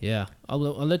 product. yeah, I'll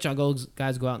let y'all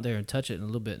guys go out there and touch it in a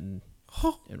little bit. And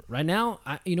right now,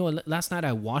 last night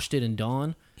I washed it in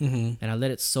Dawn, and I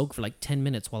let it soak for like 10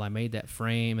 minutes while I made that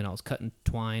frame, and I was cutting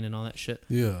twine and all that shit.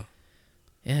 Yeah.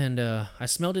 And I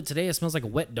smelled it today. It smells like a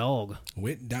wet dog.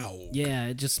 Wet dog. Yeah,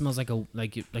 it just smells like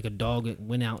a dog that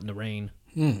went out in the rain.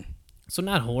 Mm. So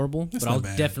not horrible, That's but not I'll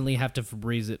bad. definitely have to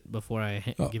Febreze it before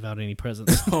I give out any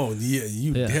presents. Oh, yeah.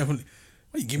 You Yeah. definitely.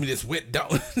 Why you give me this wet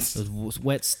dog? Those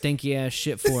wet, stinky ass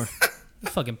shit for. The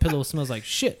fucking pillow smells like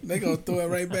shit. They gonna throw it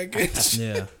right back at you.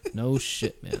 Yeah, no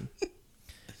shit, man.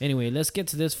 Anyway, let's get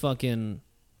to this fucking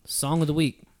song of the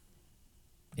week.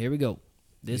 Here we go.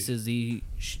 This is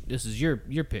your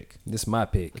pick. This is my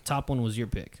pick. The top one was your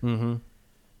pick. Mm-hmm.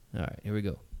 All right, here we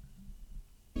go.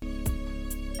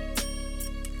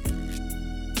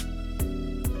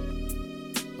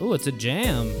 Oh, it's a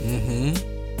jam.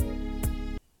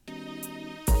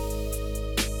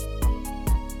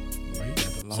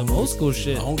 Some old school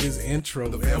shit. Longest intro.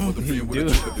 I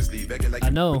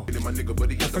know. I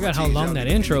forgot how long that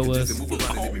intro was. I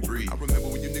remember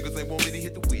when you niggas ain't want me to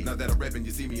hit the weed. Now that I'm rapping,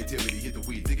 you see me and tell me to hit the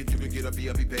weed. Thinking you can get up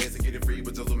here, pass and get it free.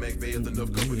 But Justin McVay is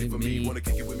enough company for me. Wanna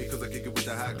kick it with me cause I kick it with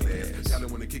the high class. Y'all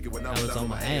wanna kick it when I was out on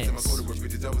my ass. And my quarter was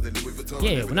bitches, I was in Louis Vuitton.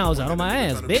 Yeah, when I was out on my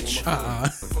ass, bitch.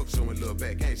 Fuck showing love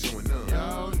back, ain't showing none.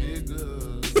 Y'all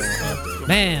niggas.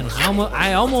 Man,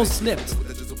 I almost slipped.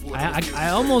 I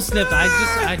almost slipped.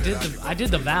 I did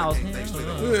the vows.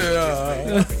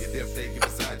 Yeah.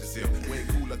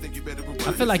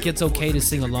 I feel like it's okay to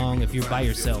sing along if you're by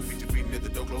yourself.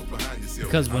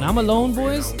 Because when I'm alone,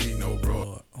 boys,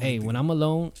 hey, when I'm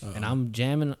alone and I'm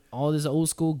jamming all this old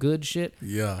school good shit,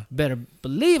 Yeah. better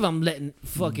believe I'm letting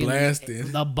fucking Blasted.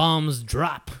 the bombs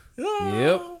drop.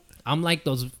 Yep. I'm like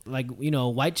those, like,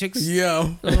 white chicks. Yeah.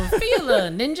 Feel a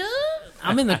ninja.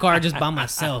 I'm in the car just by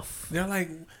myself. They're like,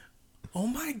 oh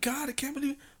my God, I can't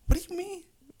believe. What do you mean?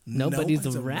 Nobody's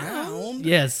around.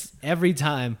 Yes, every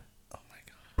time. Oh my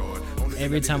God.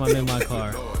 Every time I'm in my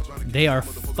car, they are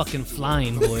fucking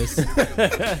flying, boys.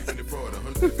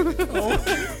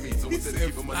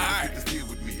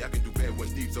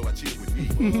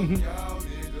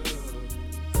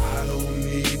 I don't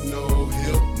need no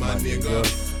help, my nigga.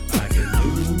 I can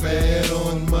do bad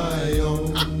on my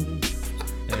own.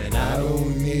 And I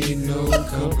don't need no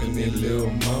company, little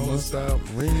mama. Stop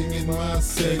ringing my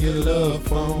cellular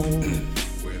phone.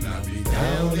 When I be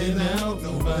down and out,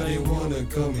 nobody wanna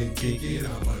come and kick it.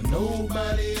 I'm a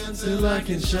nobody until I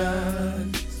can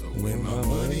shine. So when my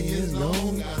money is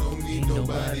long, I don't need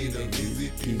nobody to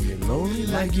visit. Keep me lonely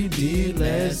like you did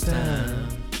last time.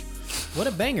 What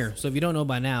a banger. So if you don't know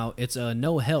by now, it's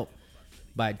No Help.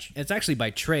 It's actually by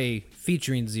Trey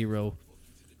featuring Zero.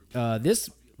 This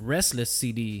Restless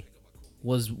CD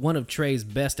was one of Trey's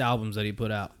best albums that he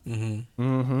put out.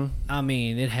 I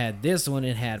mean, it had this one.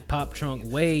 It had Pop Trunk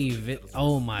Wave.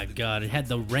 Oh my God. It had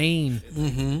The Rain.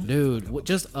 Dude,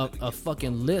 just a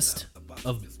fucking list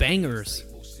of bangers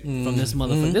from this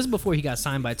motherfucker. This is before he got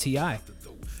signed by T.I.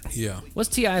 Yeah. What's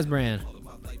T.I.'s brand?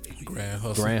 Grand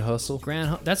Hustle. Grand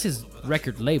Hustle. That's his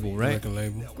record label, right? Record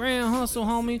label. Grand Hustle,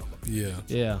 homie.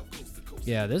 Yeah.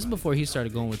 Yeah. This is before he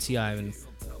started going with T.I. And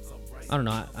I don't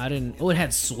know. I didn't. Oh, it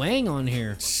had Swang on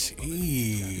here.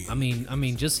 Gee. I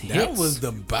mean, just hits. That was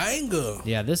the banger.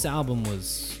 Yeah, this album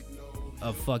was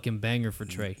a fucking banger for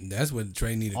Trey. That's what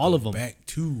Trey needed to All go of them. back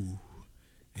to.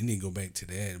 He need to go back to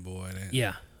that, boy.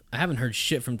 Yeah, I haven't heard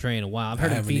shit from Trey in a while. I've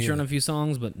heard him haven't feature on either. a few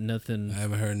songs, but nothing. I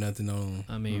haven't heard nothing on.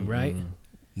 I mean, right?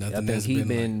 Nothing I think that's he been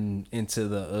been into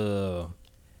the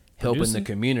helping Producing? the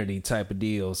community type of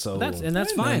deal. So That's Ain't fine.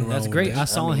 nothing That's wrong great. with that. I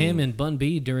saw I him mean- and Bun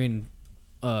B during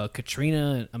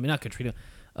Katrina. I mean, not Katrina.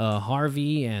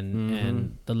 Harvey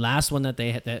and the last one that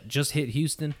they had that just hit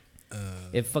Houston.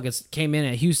 It fucking came in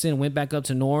at Houston, went back up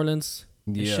to New Orleans.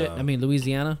 And Yeah. shit. I mean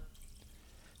Louisiana.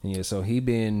 yeah, so he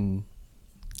been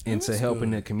into That's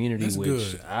helping good. the community, That's which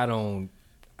good. I don't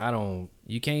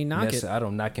You can't knock it. I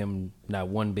don't knock him not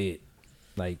one bit.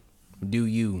 Like, do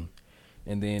you?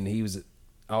 And then he was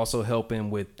also helping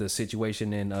with the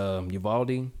situation in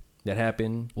Uvalde that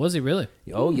happened. Was he really?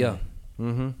 Oh yeah.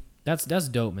 Mm-hmm. That's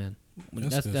dope, man.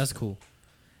 That's good. That's cool.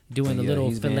 Doing the Yeah, little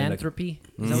he's been, like- philanthropy.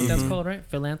 Is that what that's called, right?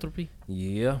 Philanthropy.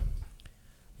 Yeah.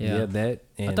 Yeah. That.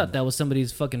 I And thought that was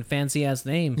somebody's fucking fancy ass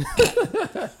name.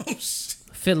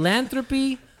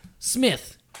 Philanthropy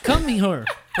Smith. Come here.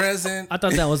 Present. I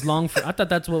thought that was long for. I thought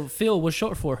that's what Phil was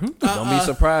short for. don't be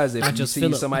surprised if I you just see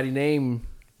Phillip. somebody name.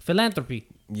 Philanthropy.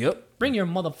 Yep. Bring your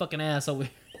motherfucking ass over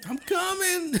here. I'm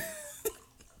coming.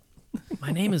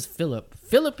 My name is Philip.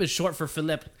 Philip is short for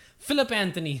Philip. Phillip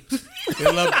Anthony.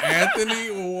 Phillip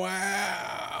Anthony.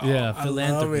 Wow. Yeah, I love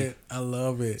philanthropy. it. I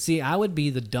love it. See, I would be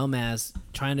the dumbass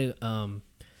trying to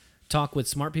talk with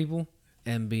smart people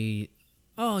and be,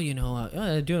 doing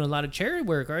a lot of charity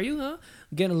work, are you, huh?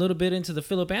 Getting a little bit into the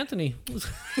Phillip Anthony.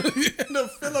 No,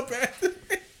 Phillip Anthony.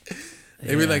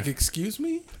 They be Yeah. like, excuse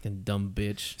me? Fucking dumb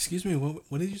bitch. Excuse me,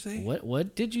 what did you say?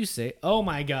 What did you say? Oh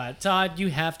my God, Todd, you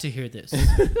have to hear this.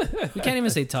 We can't even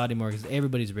say Todd anymore because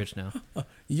everybody's rich now.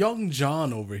 Young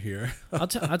John over here. I'll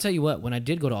tell you what. When I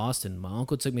did go to Austin, my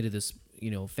uncle took me to this,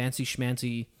 fancy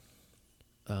schmancy,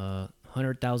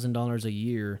 $100,000 a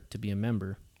year to be a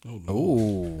member.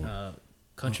 Oh.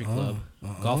 Country club,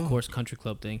 golf course country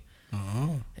club thing.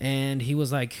 And he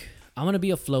was like, I'm going to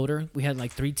be a floater. We had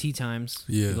like 3 tee times.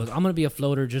 Yeah. He goes, I'm going to be a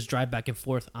floater, just drive back and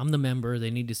forth. I'm the member.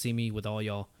 They need to see me with all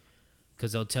y'all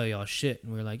because they'll tell y'all shit.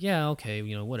 And we were like, yeah, okay,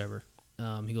 whatever.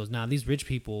 He goes, nah, these rich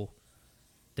people,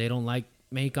 they don't like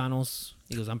Mexicanos.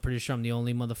 He goes, I'm pretty sure I'm the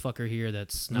only motherfucker here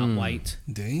that's not white.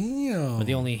 Damn. Or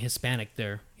the only Hispanic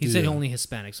there. He said Yeah. only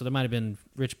Hispanic, so there might have been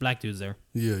rich black dudes there.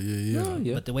 Yeah. Oh,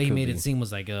 yeah. But the way he Could made be. it seem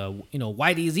was like,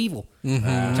 whitey is evil. Which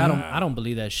I don't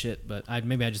believe that shit. But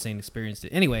maybe I just ain't experienced it.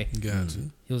 Anyway, Gotcha.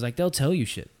 he was like, they'll tell you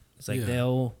shit. It's like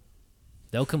Yeah.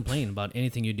 they'll complain about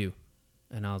anything you do,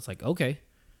 and I was like, okay.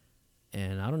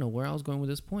 And I don't know where I was going with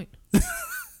this point.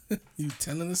 You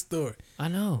telling the story I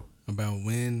know about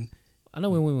when,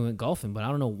 when we went golfing, but I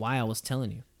don't know why I was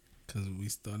telling you. because we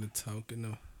started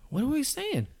talking. What were we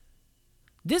saying?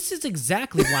 This is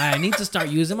exactly why I need to start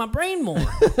using my brain more.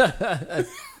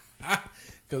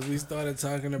 Because we started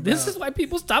talking about... This is why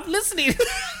people stop listening.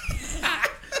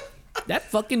 That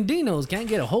fucking dinos can't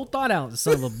get a whole thought out,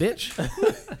 son of a bitch.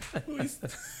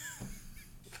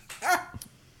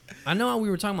 I know we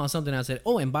were talking about something. I said,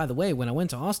 oh, and by the way, when I went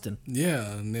to Austin.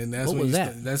 Yeah, and then that's What when was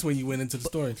that? That's when you went into the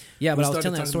story. Yeah, We but I was started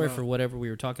telling that talking story about- for whatever we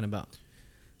were talking about.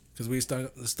 Because we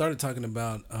started talking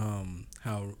about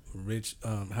how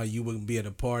how you would be at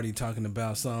a party talking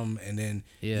about something, and then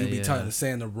you'd be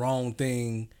saying the wrong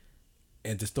thing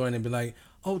at the story, and they'd be like,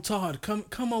 "Oh, Todd,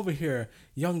 come over here.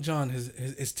 Young John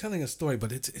is telling a story,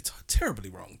 but it's terribly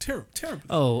wrong, terribly."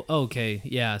 Oh, okay,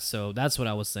 yeah. So that's what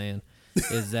I was saying.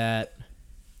 Is that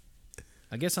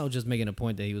I guess I was just making a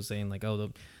point that he was saying like, "Oh, the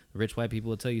rich white people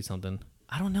will tell you something."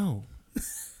 I don't know.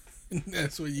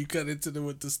 That's where you cut into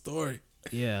with the story.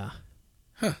 Yeah.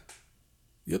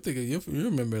 You'll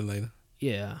remember it later.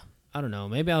 Yeah. I don't know.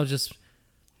 Maybe I was just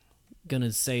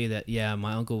gonna say that. Yeah,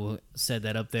 my uncle said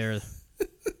that up there.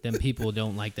 Then people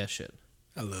don't like that shit.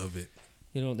 I love it.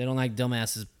 You know, they don't like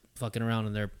dumbasses fucking around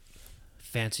in their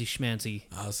fancy schmancy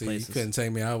See, places. you couldn't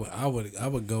take me. I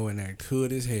would go in there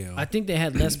good as hell. I think they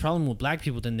had less problem with black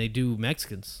people than they do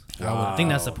Mexicans. I think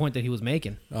that's the point that he was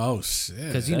making. Oh shit!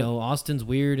 Because you know Austin's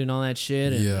weird and all that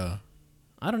shit. And yeah.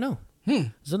 I don't know.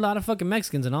 There's a lot of fucking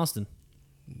Mexicans in Austin.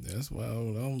 That's why I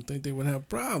don't think they would have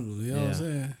problems. You know what I'm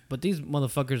saying? But these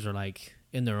motherfuckers are like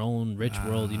in their own rich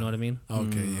world. You know what I mean?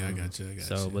 Okay, yeah, I got you.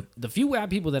 So, but the few white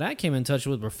people that I came in touch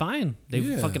with were fine. They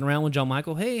were fucking around with John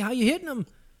Michael. Hey, how you hitting them?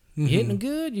 You hitting them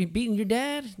good? You beating your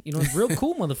dad? You know, real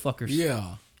cool motherfuckers.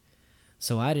 Yeah.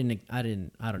 So I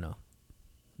don't know.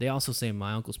 They also say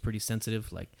my uncle's pretty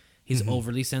sensitive. Like he's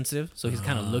overly sensitive. So he's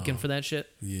kind of looking for that shit.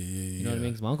 Yeah. You know what I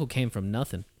mean? 'Cause my uncle came from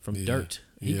nothing, from dirt.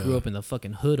 He grew up in the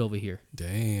fucking hood over here.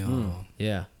 Damn.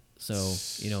 Yeah. So,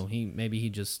 you know, he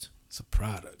just It's a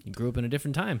product. he grew up in a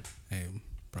different time. Hey,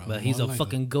 probably But he's more a like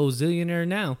fucking gozillionaire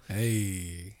now.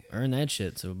 Hey. Earn that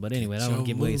shit. So, but anyway, I don't Joe want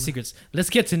to give away Moore. secrets. Let's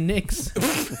get to Nick's.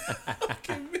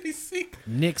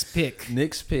 Nick's pick.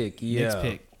 Nick's pick, yeah. Nick's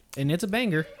pick. And it's a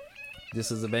banger.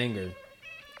 This is a banger.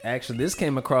 Actually, this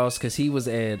came across because he was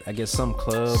at, I guess, some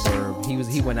club, or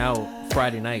he went out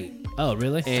Friday night, Oh,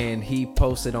 really? and he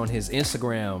posted on his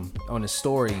Instagram, on his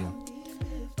story,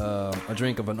 a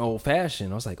drink of an old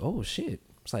fashioned. I was like, oh shit.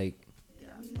 It's like,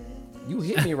 you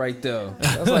hit me right there.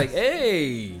 I was like,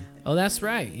 hey. Oh, that's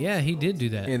right. Yeah, he did do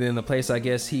that. And then the place I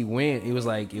guess he went, it was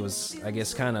I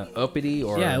guess kind of uppity,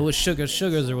 or Yeah, it was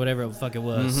Sugars or whatever the fuck it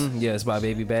was. Yeah, it's by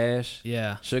Baby Bash.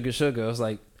 Yeah. Sugar. I was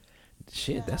like,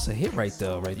 shit, that's a hit right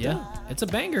there, Yeah, it's a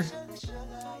banger.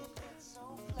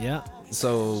 Yeah.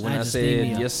 So when I I just said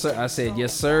need me yes sir, I said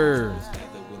yes sir.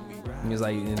 He was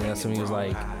like, and that's when he was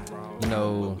like, you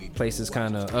know, places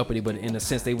kind of uppity, but in a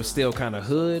sense they were still kind of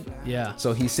hood. Yeah.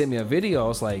 So he sent me a video. I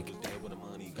was like,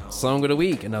 song of the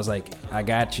week, and I was like, I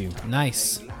got you.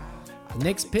 Nice.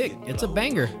 Nick's pick. It's a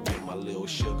banger. I'm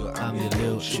your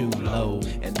little shoe low.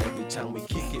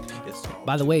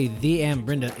 By the way, the Aunt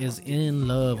Brenda is in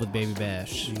love with Baby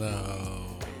Bash. No.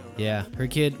 Yeah,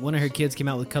 one of her kids came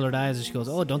out with colored eyes, and she goes,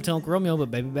 "Oh, don't tell Uncle Romeo,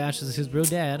 but Baby Bash is his real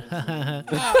dad."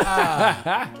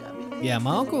 Yeah,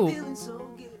 my uncle,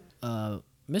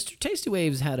 Mr. Tasty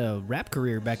Waves, had a rap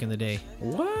career back in the day.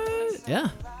 What? Yeah,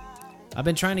 I've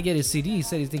been trying to get his CD. He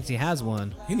said he thinks he has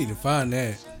one. You need to find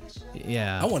that.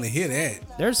 Yeah, I want to hear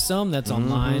that. there's some that's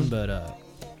online, but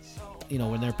you know,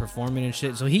 when they're performing and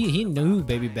shit. So he knew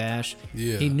Baby Bash.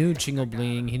 Yeah. He knew Chingo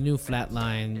Bling. He knew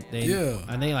Flatline.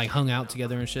 And they like hung out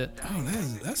together and shit. Oh,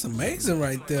 that's amazing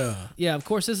right there. Yeah, of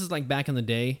course, this is like back in the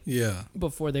day. Yeah.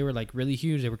 Before they were like really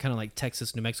huge. They were kind of like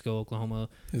Texas, New Mexico, Oklahoma.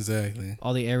 Exactly.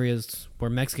 All the areas where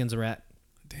Mexicans are at.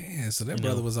 Damn, so that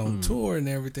brother was on tour and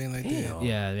everything like that.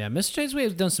 Yeah. Mr. Chase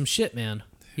Wave's done some shit, man.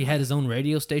 He had his own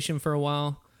radio station for a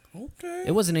while. Okay.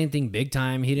 It wasn't anything big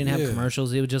time. He didn't have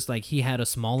commercials. It was just like he had a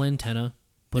small antenna,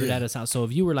 put it at his house. So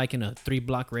if you were like in a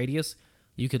 3-block radius,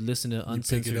 you could listen to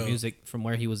uncensored music from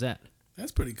where he was at.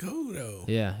 That's pretty cool though.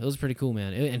 Yeah, it was pretty cool,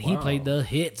 man. And he played the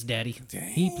hits, Daddy. Damn.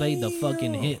 He played the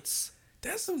fucking hits.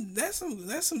 That's some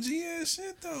G ass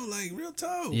shit though, like real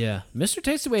talk. Yeah, Mr.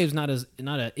 Tasty Wave's not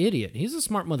an idiot. He's a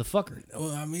smart motherfucker.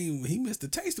 Well, I mean, he missed the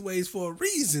Tasty Waves for a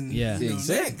reason. Yeah. You know,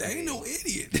 Exactly. That ain't no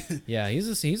idiot. Yeah, he's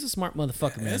a smart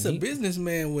motherfucker, man. That's a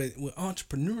businessman with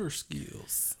entrepreneur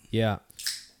skills. Yeah.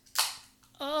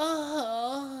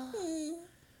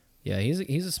 Yeah,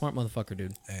 he's a smart motherfucker,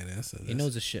 dude. Hey, He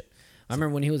knows his shit. I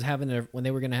remember when he was when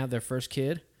they were gonna have their first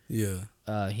kid. Yeah.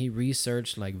 He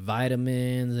researched like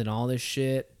vitamins and all this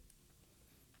shit.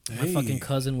 My Hey. fucking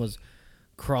cousin was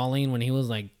crawling when he was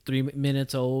like 3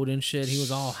 minutes old and shit. He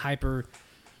was all hyper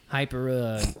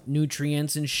hyper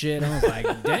nutrients and shit. I was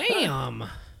like, damn.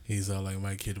 He's all like,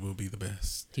 my kid will be the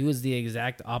best. He was the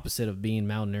exact opposite of being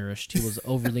malnourished. He was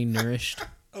overly nourished.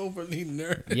 Overly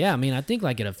nourished. Yeah, I mean, I think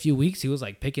like in a few weeks he was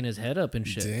like picking his head up and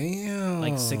shit. Damn.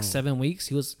 Like 6-7 weeks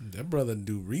he was. That brother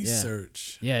do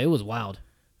research. Yeah, it was wild.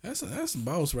 That's a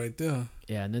boss right there.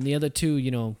 Yeah, and then the other two,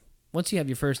 you know, once you have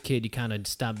your first kid, you kind of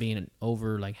stop being an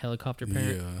over like helicopter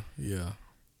parent. Yeah.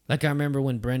 Like I remember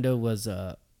when Brenda was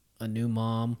a new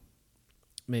mom,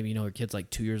 maybe, you know, her kid's like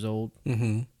 2 years old.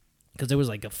 Mm-hmm. Because there was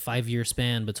like a 5-year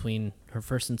span between her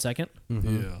first and second.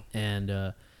 Mm-hmm. Yeah.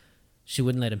 And she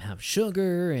wouldn't let him have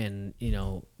sugar and, you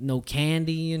know, no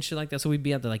candy and shit like that. So we'd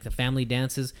be at the family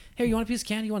dances. Hey, you want a piece of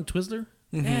candy? You want a Twizzler?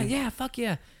 Mm-hmm. Yeah, fuck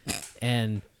yeah.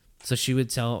 And so she would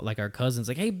tell like our cousins,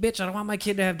 like, hey, bitch, I don't want my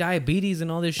kid to have diabetes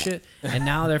and all this shit. And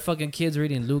now their fucking kids are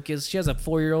eating Lucas. She has a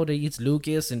 4-year-old that eats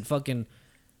Lucas and fucking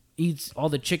eats all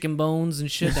the chicken bones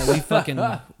and shit that we fucking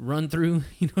run through.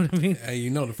 You know what I mean? Hey, you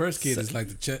know, the first kid is like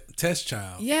the test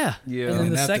child. Yeah. Yeah. And then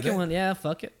And the after second that- one, yeah,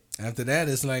 fuck it. After that,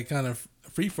 it's like kind of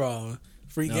free for all,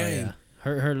 free Oh, game. yeah.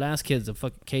 Her last kid's a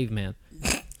fucking caveman.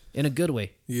 In a good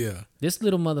way. Yeah. This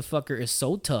little motherfucker is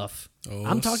so tough. Oh,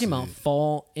 I'm talking about shit.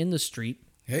 fall in the street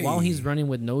Hey. while he's running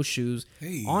with no shoes,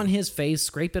 Hey. on his face,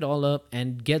 scrape it all up,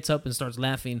 and gets up and starts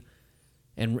laughing.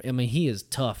 And I mean, he is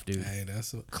tough, dude. Hey,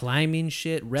 that's Climbing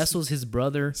shit, wrestles his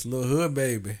brother. it's a little hood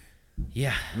baby.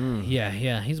 Yeah,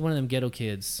 yeah. He's one of them ghetto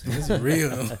kids. It's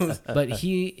real. But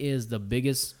he is the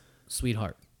biggest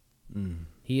sweetheart.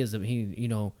 He is, you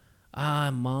know,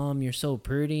 mom, you're so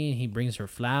pretty. And he brings her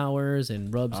flowers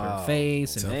and rubs her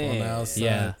face. Tough And on the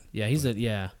outside. yeah, he's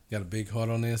Got a big heart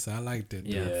on this. I like that.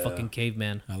 yeah, dude. fucking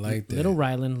caveman. I like that. Little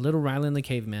Rylan the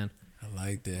caveman. I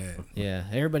like that. Yeah,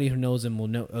 everybody who knows him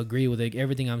will agree with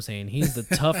everything I'm saying. He's the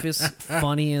toughest,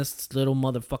 funniest little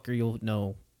motherfucker you'll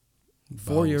know.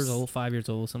 4 years Boss. old, 5 years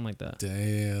old, something like that.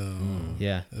 Damn.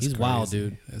 Yeah, That's he's wild, crazy.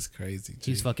 dude. That's crazy.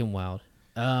 G. He's fucking wild.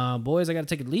 Boys, I got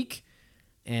to take a leak,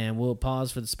 and we'll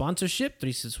pause for the sponsorship,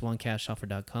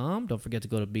 361cashoffer.com. Don't forget to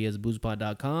go to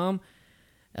bsboozepod.com.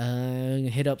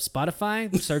 Hit up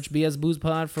Spotify, search BS Booze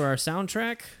Pod for our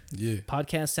soundtrack, Yeah.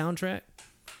 podcast soundtrack,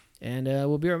 and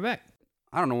we'll be right back.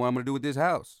 I don't know what I'm gonna do with this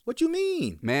house. What you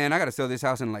mean? Man, I gotta sell this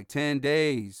house in like 10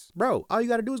 days. Bro, all you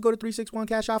gotta do is go to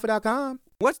 361cashoffer.com.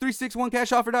 What's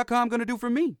 361cashoffer.com gonna do for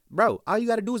me? Bro, all you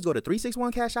gotta do is go to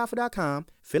 361cashoffer.com,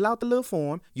 fill out the little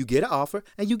form, you get an offer,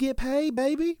 and you get paid,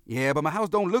 baby. Yeah, but my house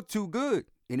don't look too good,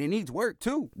 and it needs work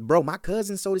too. Bro, my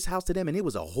cousin sold his house to them, and it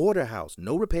was a hoarder house.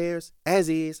 No repairs, as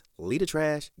is, leave the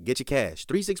trash, get your cash.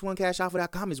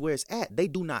 361cashoffer.com is where it's at. They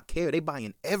do not care. They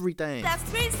buying everything. That's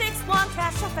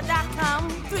 361cashoffer.com.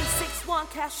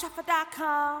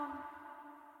 361cashoffer.com.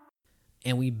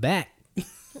 And we back.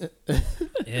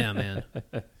 Yeah, man.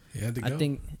 You had to go. I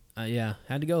think,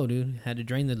 had to go, dude. Had to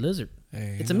drain the lizard.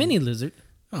 Hey, It's you a know. mini lizard.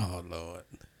 Oh, Lord.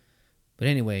 But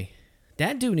anyway,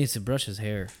 that dude needs to brush his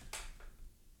hair.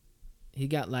 He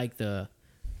got like the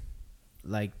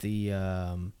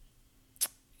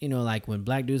you know, like when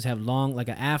black dudes have long, like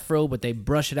an afro, but they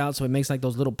brush it out so it makes like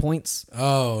those little points.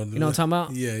 Oh, You know what I'm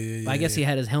talking about? Yeah. I guess he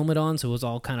had his helmet on, so it was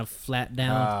all kind of flat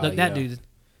down. Look, that yeah. dude.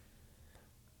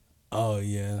 Oh,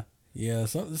 yeah. Yeah,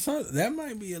 so that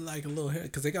might be like a little hair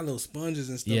because they got little sponges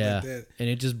and stuff Yeah, like that. and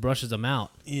it just brushes them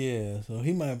out. Yeah, so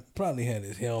he might probably had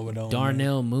his helmet on.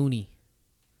 Darnell Mooney.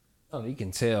 Oh, you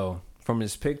can tell from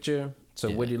his picture. So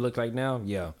Yeah. what do you look like now?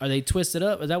 Yeah. Are they twisted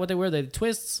up? Is that what they were? They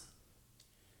twists?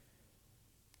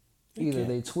 Either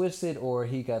they twisted or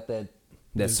he got that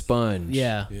sponge.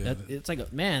 Yeah. Yeah. It's like,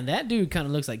 that dude kind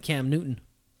of looks like Cam Newton.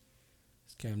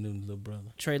 It's Cam Newton's little brother.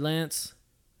 Trey Lance.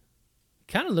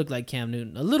 Kind of look like Cam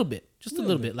Newton. A little bit. Just a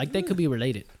little bit. Like they could be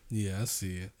related. Yeah, I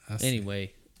see it.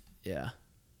 Anyway. Yeah.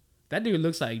 That dude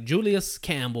looks like Julius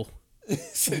Campbell.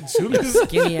 Julius.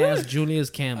 Skinny ass Julius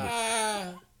Campbell.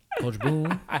 Coach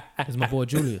Boone is my boy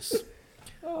Julius.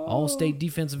 All state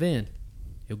defensive end.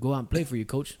 He'll go out and play for you,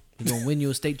 coach. He's going to win you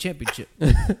a state championship.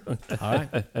 All right.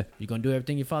 You going to do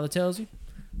everything your father tells you?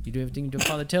 You do everything your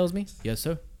father tells me? Yes,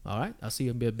 sir. All right. I'll see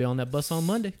you be on that bus on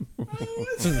Monday.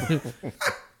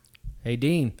 Hey,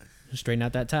 Dean, straighten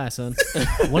out that tie, son.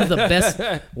 One of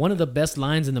the best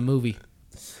lines in the movie.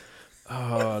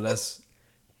 Oh, that's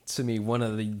to me one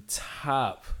of the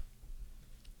top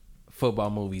football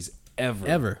movies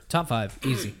ever. Top 5.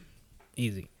 Easy.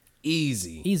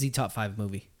 Easy. Top 5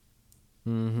 movie.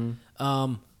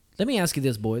 Let me ask you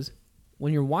this, boys.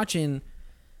 When you're watching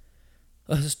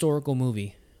a historical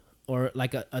movie or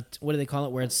like a what do they call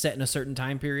it, where it's set in a certain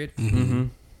time period, and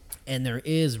there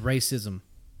is racism,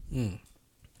 do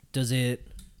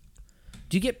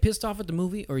you get pissed off at the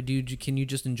movie, or can you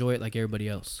just enjoy it like everybody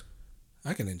else?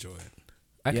 I can enjoy it.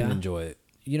 I can Yeah. enjoy it.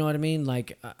 You know what I mean?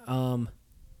 Like,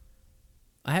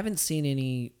 I haven't seen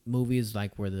any movies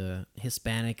like where the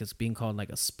Hispanic is being called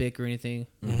like a spick or anything,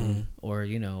 or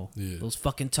those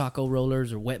fucking taco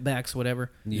rollers or wetbacks,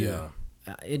 whatever. Yeah.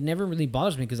 It never really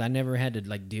bothers me because I never had to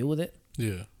like deal with it.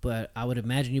 Yeah. But I would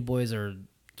imagine you boys are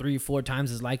 3 or 4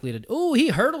 times as likely to. Oh, he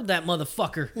hurdled that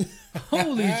motherfucker!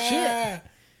 Holy shit!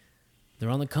 They're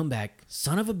on the comeback.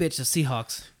 Son of a bitch, the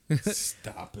Seahawks.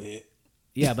 Stop it.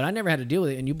 Yeah, but I never had to deal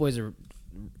with it, and you boys are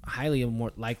highly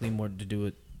more likely to do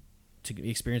it, to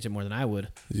experience it more than I would.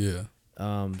 Yeah.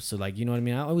 So like, you know what I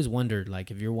mean? I always wondered,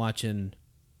 like, if you're watching,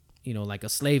 like a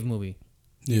slave movie,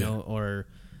 you know, or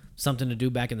something to do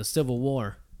back in the Civil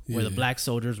War, where the black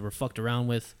soldiers were fucked around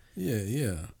with. Yeah,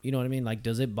 yeah. You know what I mean? Like,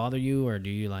 does it bother you, or do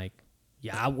you like,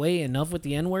 Yahweh enough with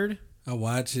the N-word? I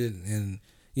watch it, and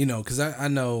because I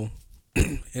know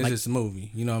it's Like- just a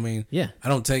movie. You know what I mean? Yeah. I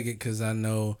don't take it because I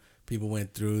know people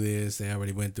went through this. They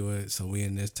already went through it, so we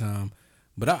in this time.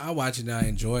 But I watch it and I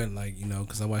enjoy it, like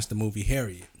because I watched the movie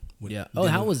Harriet. Yeah. Oh,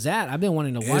 how was that? I've been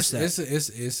wanting to watch that.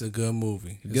 It's a good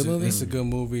movie. Good movie? It's a good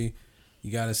movie.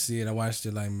 You got to see it. I watched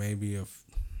it like maybe a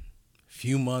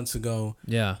few months ago.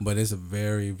 Yeah. But it's a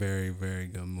very, very, very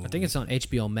good movie. I think it's on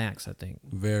HBO Max. I think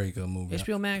very good movie.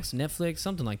 HBO Max, Netflix,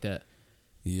 something like that.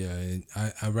 Yeah, and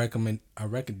I recommend.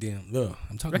 Look,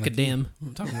 I'm talking Recommend. like you.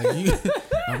 I'm talking like you.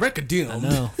 I recommend. I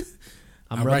know.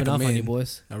 I'm rubbing off on you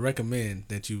boys. I recommend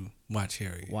that you watch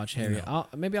Harriet. Watch Harriet.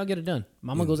 Maybe I'll get it done.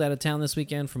 Mama goes out of town this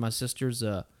weekend for my sister's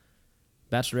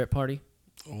bachelorette party.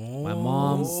 Oh,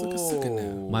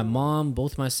 My mom,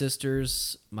 both my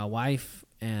sisters, my wife,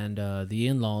 and the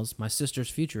in-laws, my sister's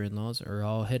future in-laws, are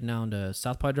all heading down to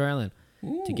South Padre Island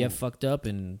to get fucked up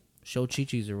and show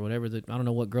chichis or whatever. I don't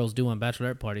know what girls do on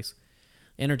bachelorette parties.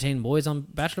 Entertain boys on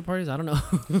bachelor parties? I don't know.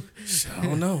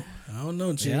 I don't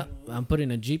know, G. Yeah, I'm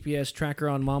putting a GPS tracker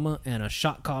on Mama and a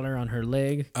shot collar on her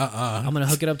leg. I'm gonna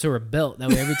hook it up to her belt. That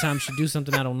way, every time she do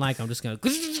something I don't like, I'm just gonna.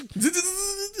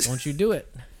 Don't you do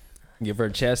it? Give her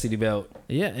a chastity belt.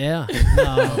 Yeah.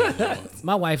 No,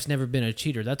 my wife's never been a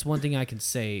cheater. That's one thing I can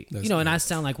say. And I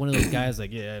sound like one of those guys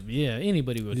like, yeah,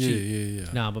 anybody will cheat.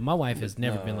 Yeah. Nah, but my wife has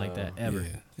never been like that ever.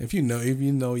 Yeah. If you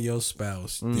know your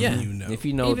spouse, then Yeah. you know. If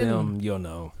you know Even- them, you'll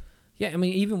know. Yeah, I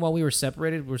mean, even while we were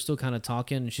separated, we're still kind of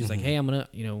talking. And she's like, hey, I'm going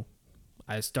to,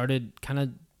 I started kind of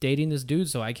dating this dude,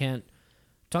 so I can't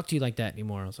talk to you like that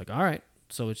anymore. I was like, all right.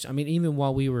 So, even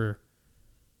while we were,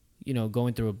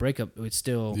 going through a breakup, it's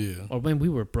still, or when we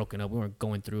were broken up, we weren't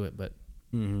going through it. But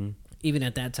even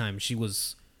at that time, she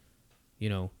was,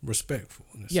 respectful.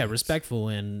 respectful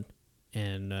and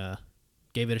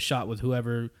gave it a shot with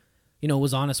whoever,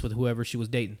 was honest with whoever she was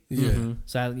dating. Yeah.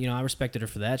 So I respected her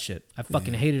for that shit. I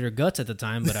fucking hated her guts at the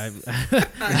time, but I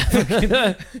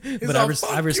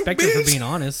respect her for being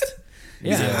honest.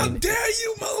 Yeah. How dare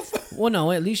you, motherfucker? Well,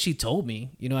 no, at least she told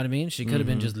me. You know what I mean? She could have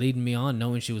been just leading me on,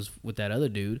 knowing she was with that other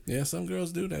dude. Yeah, some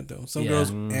girls do that though. Some Yeah. girls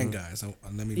and guys.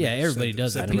 Everybody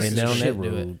does that. separate Pieces down of that shit do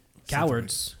road. it.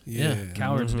 Cowards. Yeah.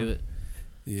 Cowards do it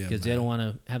Yeah, because they don't want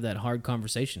to have that hard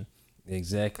conversation.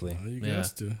 Exactly. You Yeah.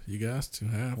 got to. You got to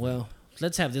have. Well,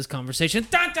 let's have this conversation.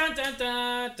 Da da da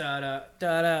da da da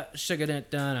da da. Sugar da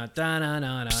da da da da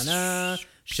da da.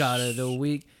 Shot of the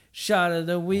week. Shot of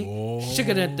the week.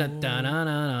 Sugar da da da da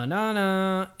da da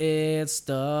da. It's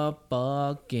the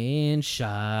fucking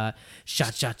shot.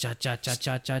 Shot.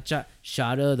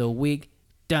 Shot of the week.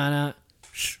 Da da.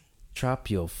 Drop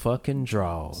your fucking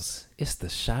draws. It's the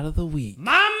shot of the week.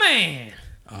 My man.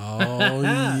 Oh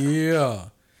yeah.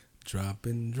 Drop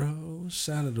and draw,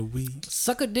 shot of the week.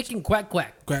 Suck a dick and quack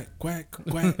quack. Quack, quack,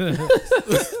 quack.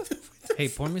 Hey,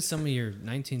 pour me some of your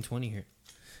 1920 here.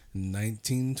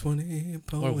 1920.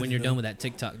 Or when you're done with that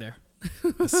TikTok there.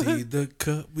 See the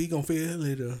cup, we gon' fill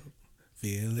it up.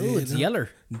 Fill it Ooh, it's up. yeller.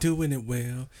 Doing it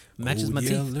well. Matches my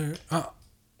teeth. Yeller.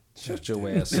 Shut your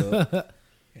ass up.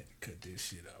 Had to cut this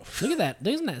shit off. Look at that.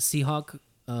 Doesn't that Seahawk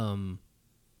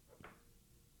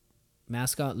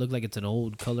mascot look like it's an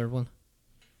old color one?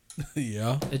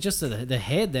 Yeah. It's just the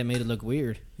head that made it look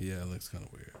weird. Yeah, it looks kind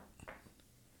of weird.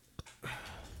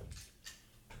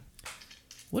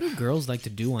 What do girls like to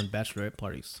do on bachelorette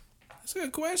parties? That's a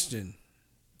good question.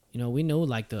 We know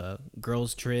like the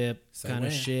girls trip Say kind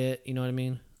of when. shit. You know what I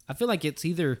mean? I feel like it's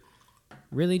either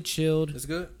really chilled. It's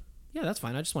good? Yeah, that's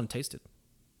fine. I just want to taste it.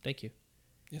 Thank you.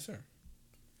 Yes, sir.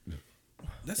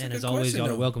 That's And a as good always, question, y'all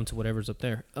are though. welcome to whatever's up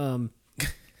there.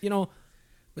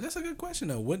 But that's a good question,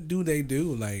 though. What do they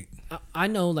do? Like, I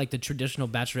know like the traditional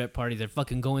bachelorette party, they're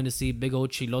fucking going to see big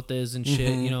old chilotes and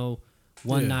shit,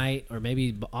 one Yeah. night or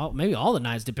maybe all the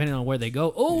nights depending on where they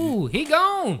go. Oh, he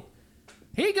gone.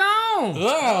 He gone.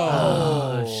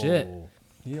 Oh, shit.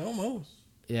 Yeah, almost.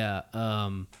 Yeah.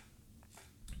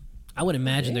 I would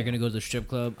imagine they're gonna go to the strip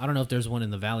club. I don't know if there's one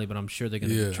in the valley, but I'm sure they're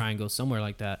gonna try and go somewhere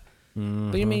like that. But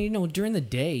I mean, during the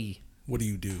day, What do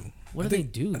you do? what do they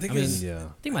do? I think I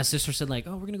think my sister said like,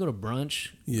 oh, we're gonna go to brunch,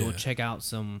 go Yeah. check out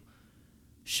some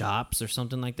shops or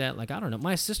something like that. Like, I don't know.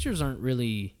 My sisters aren't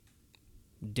really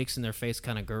dicks in their face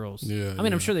kind of girls. Yeah, I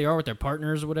mean, I'm sure they are with their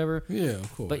partners or whatever. Yeah,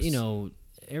 of course. But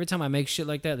every time I make shit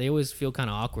like that, they always feel kind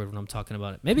of awkward when I'm talking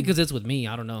about it. Maybe because it's with me.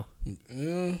 I don't know.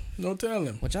 No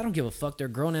telling. Which I don't give a fuck. They're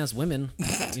grown ass women.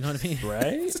 You know what I mean?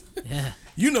 Right? Yeah.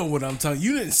 You know what I'm talking.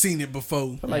 You didn't seen it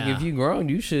before. But like, if you grown,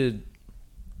 you should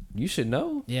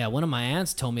know. Yeah. One of my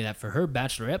aunts told me that for her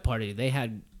bachelorette party, they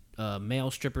had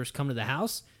male strippers come to the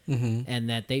house, and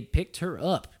that they picked her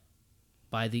up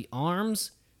by the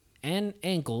arms and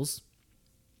ankles,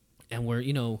 and were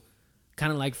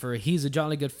kind of like for he's a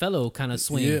jolly good fellow kind of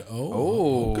swing. Yeah.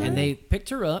 Oh. And they picked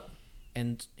her up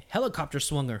and helicopter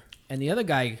swung her. And the other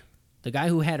guy, the guy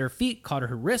who had her feet, caught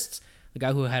her wrists. The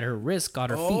guy who had her wrists got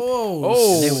her feet.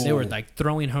 Oh. They were like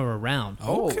throwing her around.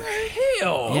 Okay.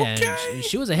 Yeah, and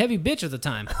she was a heavy bitch at the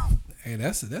time. Hey,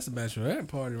 that's a bachelorette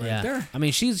party right Yeah, there. I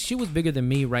mean she was bigger than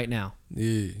me right now.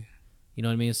 Yeah. You know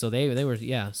what I mean? So they were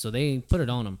so they put it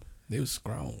on them. They was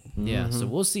strong. Yeah, so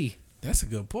we'll see. That's a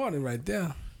good party right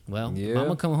there. Well, Yeah. if I'm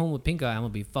gonna come home with pink eye, I'm gonna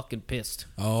be fucking pissed.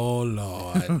 Oh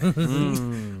Lord.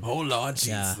 Oh Lord Jesus.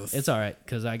 Yeah, it's all right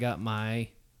because I got my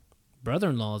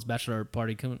brother-in-law's bachelor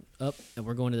party coming up, and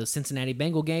we're going to the Cincinnati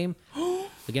Bengal game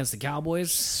against the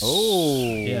Cowboys. Oh.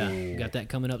 Yeah, we got that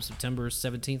coming up September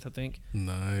 17th, I think.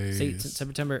 Nice.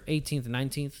 September 18th and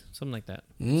 19th, something like that.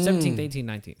 17th, 18th,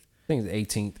 19th. I think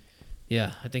it's 18th.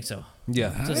 Yeah, I think so.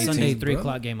 Yeah. It's a 18th, Sunday 3 brother.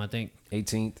 o'clock game, I think.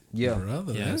 18th. Yeah.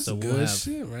 Brother, Yeah, that's so good we'll have-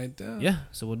 shit right there. Yeah,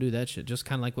 so we'll do that shit, just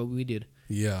kind of like what we did.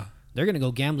 Yeah. They're going to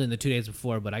go gambling the 2 days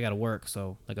before, but I got to work,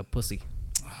 so like a pussy.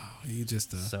 You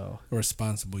just a So,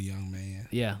 responsible young man.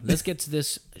 yeah, let's get to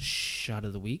this shot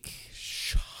of the week.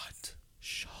 Shot.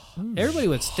 Everybody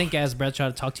would stink-ass breath try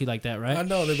to talk to you like that, right? I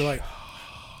know. They'd be like,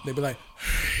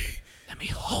 hey, Let me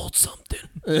hold something.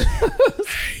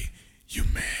 hey, you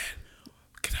man,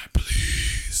 can I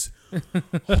please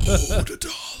hold a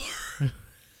dollar?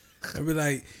 I'd be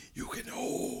like, you can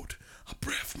hold a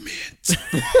breath mint.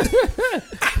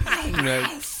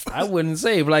 I wouldn't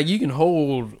say, but like you can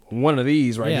hold one of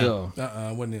these right Yeah. here.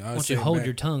 I wouldn't. Why don't you hold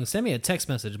your tongue? Send me a text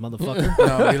message, motherfucker.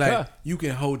 No, be like, you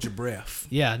can hold your breath.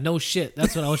 Yeah, no shit.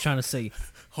 That's what I was trying to say.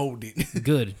 Hold it.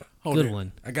 Good. Hold Good it.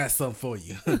 one. I got something for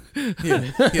you.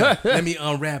 Here, let me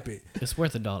unwrap it. It's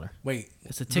worth $1. Wait.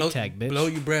 It's a Tic Tac, bitch. Blow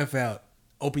your breath out.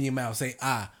 Open your mouth. Say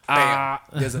bam.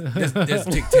 There's a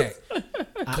Tic Tac.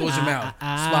 Close your mouth.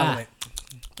 Swallow it.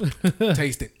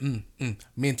 Taste it.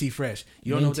 Minty fresh.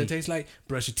 You don't know what that Minty. tastes like?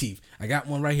 Brush your teeth. I got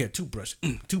one right here. Toothbrush.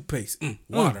 Toothpaste.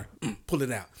 Water. Pull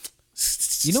it out.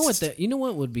 You know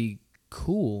what would be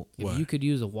cool if What? you could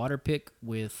use a water pick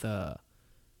with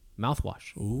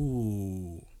mouthwash.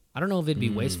 Ooh. I don't know if it'd be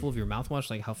wasteful of your mouthwash,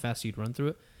 like how fast you'd run through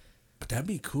it. But that'd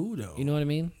be cool though. You know what I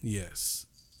mean? Yes.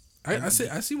 I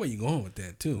see where you're going with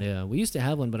that too. Yeah, we used to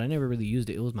have one, but I never really used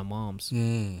it. It was my mom's.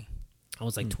 I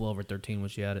was like 12 or 13 when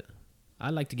she had it.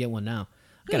 I'd like to get one now.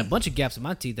 I got a bunch of gaps in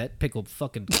my teeth. That pick will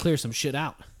fucking clear some shit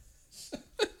out.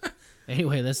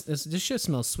 Anyway, this shit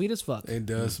smells sweet as fuck. It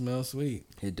does smell sweet.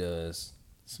 It does.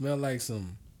 Smell like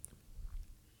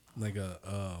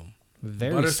a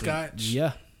Very butterscotch? Sweet.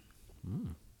 Yeah.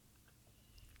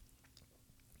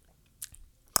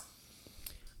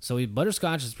 So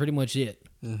butterscotch is pretty much it.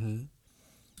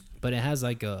 But it has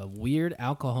like a weird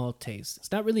alcohol taste.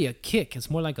 It's not really a kick. It's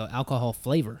more like an alcohol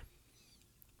flavor.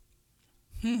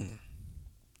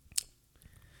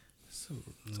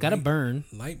 It's got a burn,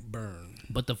 light burn.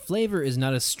 but the flavor is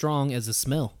not as strong as the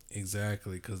smell.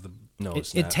 Exactly, because No,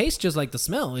 it's It not. tastes just like the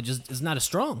smell. It just is not as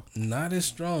strong. not as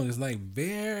strong. It's like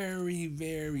very,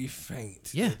 very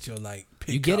faint. Yeah. that you'll like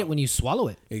pick You get up. it when you swallow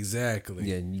it. Exactly.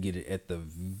 Yeah, and you get it at the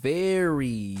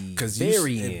very If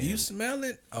end. you smell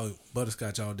it,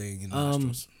 butterscotch all day in your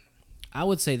nostrils. I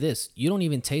would say this: you don't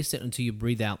even taste it until you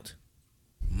breathe out.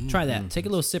 Try that. Take a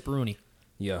little sipperoonie.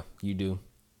 Yeah, you do.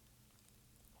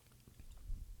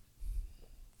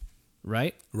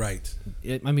 Right? Right.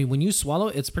 I mean, when you swallow,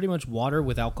 it's pretty much water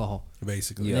with alcohol.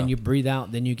 Basically. Yeah. Then you breathe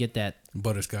out, then you get that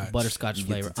Butterscotch. butterscotch You get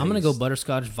flavor. the I'm gonna go taste.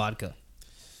 butterscotch vodka.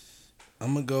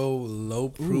 I'm gonna go low Ooh,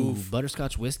 proof.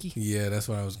 butterscotch whiskey. Yeah, that's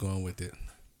what I was going with it.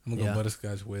 I'm gonna Yeah. go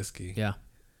butterscotch whiskey. Yeah,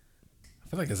 I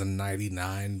feel like it's a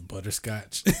 99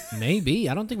 butterscotch. maybe.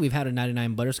 I don't think we've had a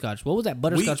 99 butterscotch. What was that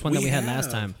butterscotch one that we had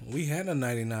last time? We had a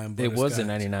 99 butterscotch. It was a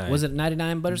 99. Was it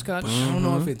 99 butterscotch? I don't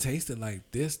know if it tasted like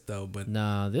this though, but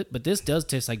Nah, but this does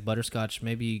taste like butterscotch.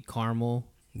 Maybe caramel.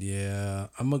 Yeah,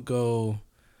 I'm gonna go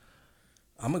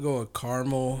with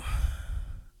caramel.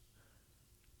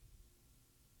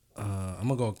 I'm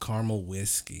gonna go caramel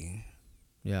whiskey.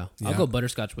 Yeah. Yeah. I'll go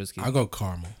butterscotch whiskey. I'll go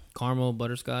caramel. Caramel,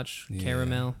 butterscotch, Yeah.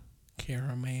 caramel.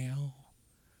 Caramel.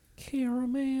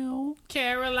 Caramel.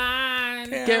 Caroline.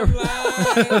 Caroline.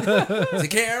 The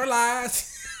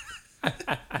Carolines.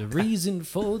 The reason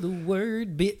for the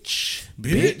word bitch.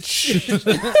 Bitch.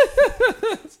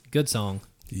 Good song.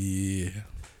 Yeah.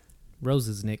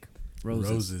 Roses, Nick.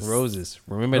 Roses. Roses.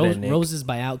 Remember that, Nick. Roses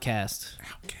by Outkast.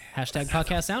 Hashtag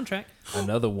podcast soundtrack.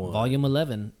 Another one. Volume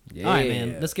 11. Yeah. All right,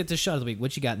 man. Let's get to shot of the week.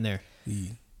 What you got in there?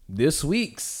 This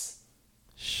week's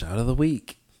shot of the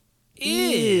week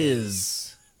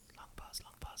is... Long pause,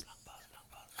 long pause, long pause, long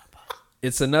pause, long pause.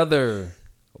 It's another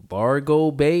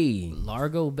Largo Bay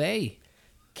Largo Bay.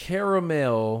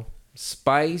 caramel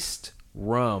spiced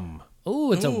rum.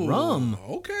 Oh, it's a rum.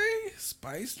 Okay.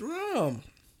 Spiced rum.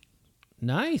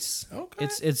 Nice. Okay.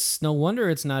 It's no wonder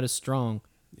it's not as strong.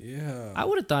 Yeah. I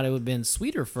would have thought it would have been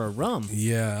sweeter for a rum.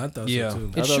 Yeah, I thought Yeah. so too. It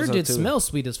I thought sure so did too. smell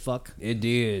sweet as fuck. It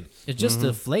did. It's just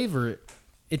the flavor.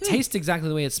 It tastes exactly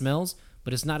the way it smells,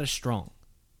 but it's not as strong.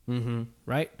 Mm-hmm.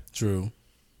 Right? True.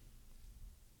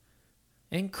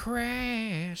 And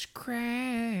crash,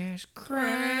 crash,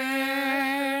 crash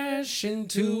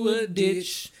into a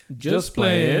ditch. Just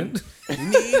playing.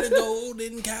 Need a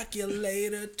golden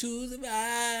calculator to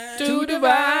divide. To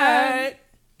divide.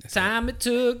 Time it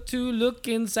took to look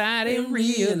inside and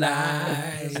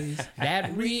realize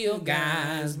that real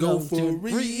guys go for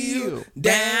real.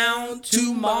 Down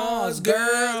to Mars,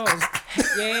 girls.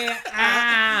 Yeah,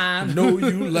 I Know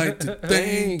you like to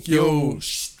think yo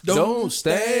don't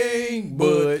stink,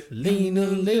 but lean a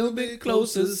little bit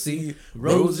closer. See,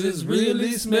 roses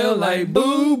really smell like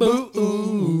boo boo.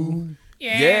 Ooh.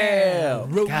 Yeah.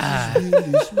 roses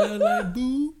really smell like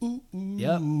boo.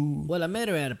 Yep. Well, I met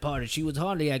her at a party. She was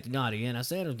hardly acting naughty, and I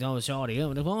said I was shawty. I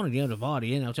wanted the other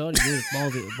party, and I told her you was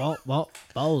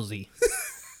ballsy.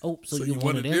 Oh, so you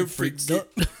one of them freaks up?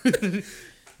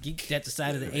 Geeked at the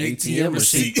side of the ATM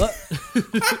machine.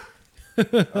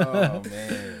 Oh,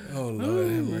 man. Oh Lord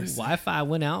have mercy. Wi-Fi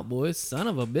went out, boys. Son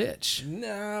of a bitch.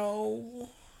 No.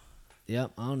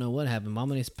 Yep. I don't know what happened.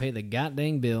 Mama needs to pay the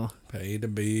goddamn bill. Pay the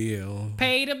bill.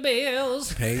 Pay the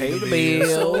bills. Pay the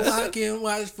bill. So I can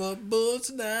watch football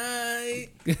tonight.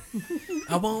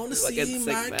 I want to see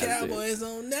my Cowboys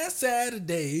on that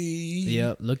Saturday.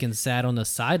 Yep. Looking sad on the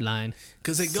sideline.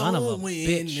 Cause they Son of a gonna win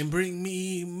bitch. and bring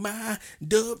me my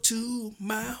dub to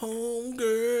my home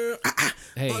girl.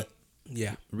 Hey.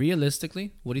 Yeah.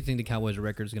 Realistically, what do you think the Cowboys'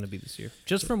 record is going to be this year?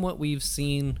 Just from what we've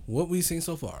seen. What we've seen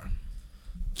so far.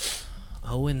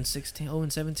 0-16,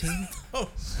 0-17? Oh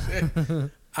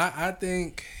shit. I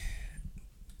think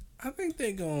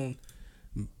they're gonna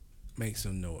make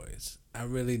some noise. I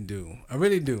really do.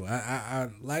 I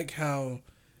like how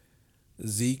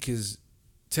Zeke is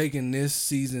taking this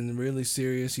season really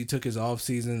serious. He took his off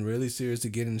season really serious to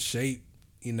get in shape,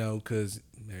 you know, because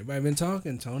everybody been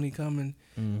talking Tony coming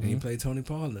and he played Tony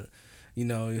Pollard, you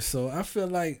know. So I feel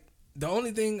like the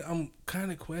only thing I'm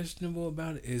kind of questionable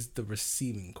about is the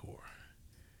receiving core.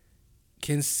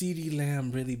 Can CeeDee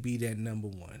Lamb really be that number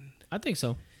one? I think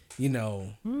so. You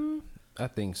know, I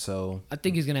think so. I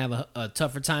think he's going to have a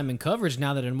tougher time in coverage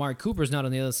now that Amari Cooper's not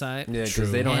on the other side. Yeah, True.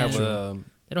 because they don't have And a...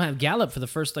 They don't have Gallup for the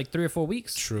first like 3 or 4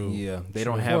 weeks. true. Yeah, they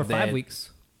don't 4 have or 5 that,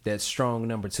 weeks. that strong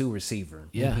number 2 receiver.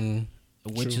 Yeah.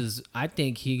 Which is, I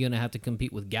think he's going to have to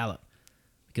compete with Gallup.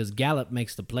 Because Gallup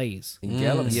makes the plays. And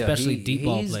Gallup, yeah, Especially deep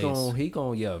ball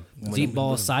plays. Deep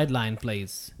ball sideline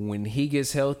plays. When he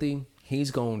gets healthy,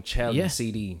 he's going to challenge Yeah.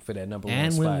 CD for that number 1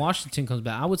 And spot. when Washington comes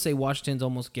back, I would say Washington's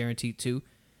almost guaranteed too.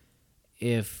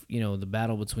 If, you know, the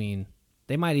battle between,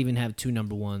 they might even have 2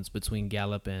 number ones between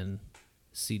Gallup and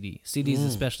CD. CD's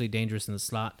especially dangerous in the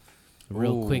slot. A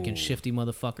real quick and shifty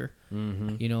motherfucker.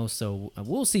 Mm-hmm. You know, so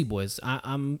we'll see, boys.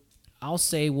 I'll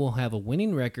say we'll have a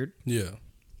winning record. Yeah.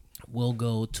 We'll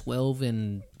go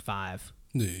 12-5.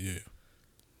 Yeah.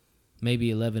 Maybe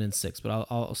 11-6, but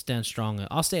I'll stand strong.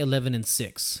 I'll say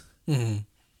 11-6. Mm-hmm.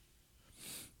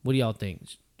 What do y'all think,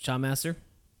 Shotmaster?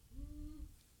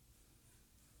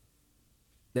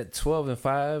 That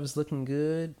 12-5 is looking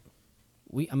good.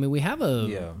 We have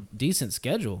a decent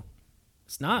schedule.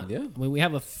 It's not. Yeah. I mean, we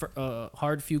have a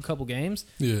hard few couple games.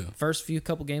 Yeah. First few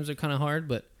couple games are kind of hard,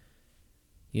 but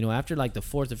you know, after like the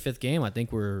 4th or 5th game, I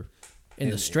think we're in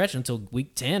the stretch until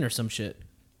week 10 or some shit.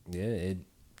 Yeah, it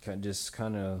just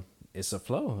kind of, it's a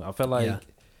flow. I feel like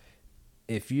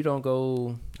if you don't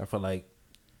go, I feel like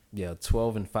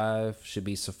 12-5 should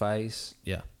be suffice.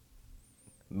 Yeah.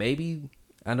 Maybe,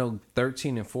 I know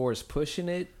 13-4 is pushing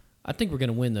it, I think we're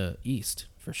gonna win the East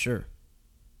for sure.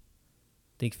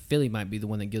 I think Philly might be the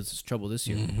one that gives us trouble this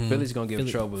year. Philly's gonna give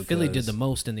trouble. Philly did because- the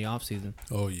most in the offseason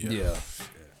Oh yeah. Yeah,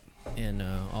 and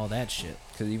all that shit.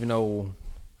 because even though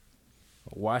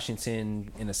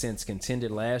Washington, in a sense,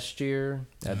 contended last year,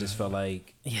 I just felt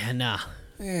like Yeah, nah.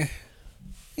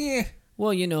 Yeah.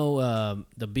 Well,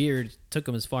 the Beard took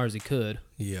him as far as he could.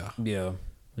 Yeah. yeah,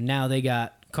 Now they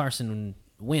got Carson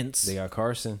Wentz. they got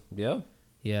Carson. Yeah,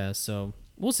 Yeah, so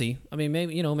we'll see. I mean,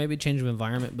 maybe change of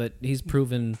environment, but he's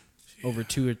proven over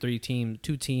two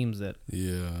teams that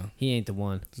Yeah. he ain't the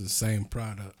one. It's the same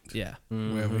product. Yeah.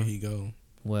 Wherever he go.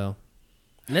 Well,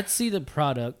 let's see the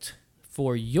product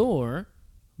for your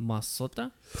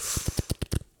masota.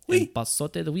 And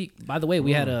Pasote of the week. By the way,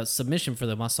 we had a submission for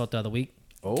the masota of the week.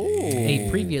 oh, A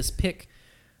previous pick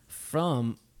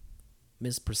from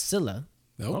Miss Priscilla.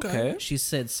 Okay. She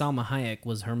said Salma Hayek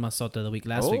was her masota of the week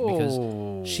last week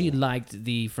because she liked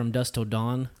the From Dusk Till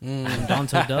Dawn, Dawn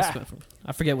Till Dusk.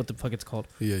 I forget what the fuck it's called.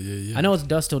 Yeah. I know it's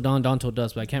Dusk Till Dawn, Dawn Till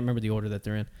Dusk, but I can't remember the order that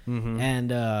they're in.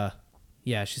 And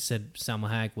yeah, she said Salma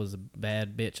Hayek was a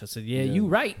bad bitch. I said, yeah, you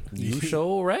right. you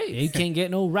show right. You can't get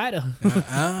no righter.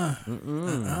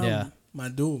 Yeah. My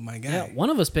dude, my guy. Yeah, one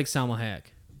of us picked Salma Hayek.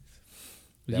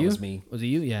 That was me. Was it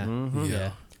you? Yeah.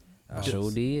 Yeah. I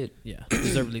sure did. Yeah.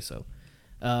 Deservedly so.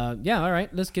 Yeah, all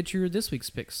right. Let's get your this week's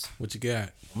picks. What you got?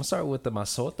 I'm gonna start with the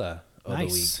masota of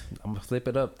Nice. the week. I'm gonna flip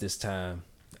it up this time.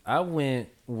 I went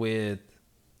with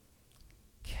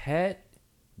Kat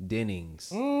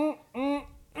Dennings. I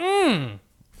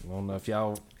don't know if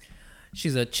y'all.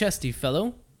 She's a chesty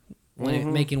fellow,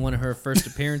 making one of her first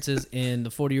appearances in the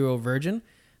 40-Year-Old Virgin,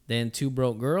 then Two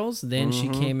Broke Girls. Then she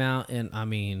came out and, I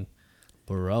mean,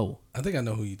 bro. I think I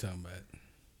know who you talking about.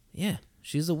 Yeah,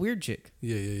 she's a weird chick.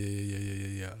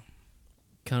 Yeah.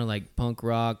 Kind of like punk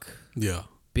rock, Yeah.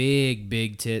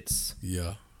 big tits.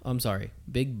 Yeah. I'm sorry,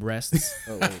 big breasts.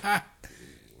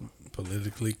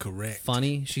 Politically correct.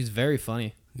 Funny. She's very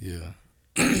funny. Yeah.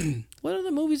 What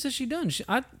other movies has she done?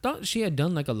 I thought she had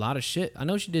done like a lot of shit. I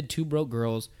know she did Two Broke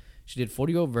Girls. She did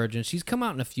 40-Year-Old Virgin. She's come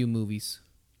out in a few movies.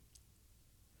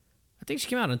 I think she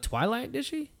came out in Twilight, did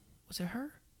she? Was it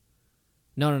her?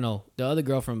 No. The other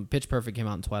girl from Pitch Perfect came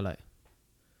out in Twilight.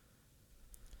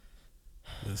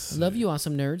 Let's I love you,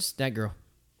 awesome nerds. That girl.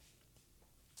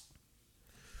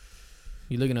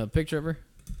 You looking at a picture of her?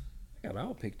 I got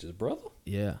all pictures, brother. What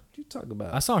Yeah. you talking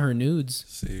about? I saw her nudes.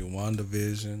 see.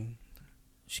 WandaVision.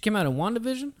 She came out in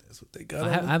WandaVision? That's what they got.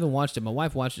 I on it. haven't watched it. My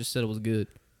wife watched it, said it was good.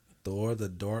 Thor: The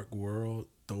Dark World.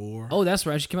 Thor. Oh, that's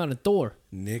right. She came out in Thor.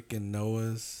 Nick and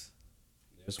Noah's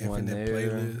There's one Infinite there,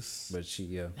 Playlist. but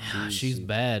she, She's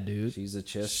bad, dude. She's a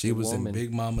chest. She was woman. in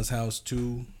Big Mama's House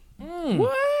too.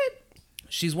 What?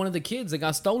 She's one of the kids that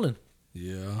got stolen.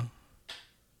 Yeah.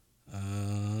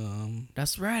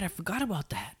 That's right. I forgot about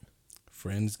that.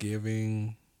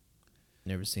 Friendsgiving.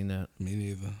 Never seen that. Me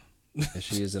neither. And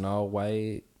she is in all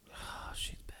white. Oh,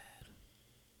 she's bad.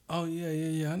 Oh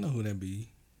yeah. I know who that be.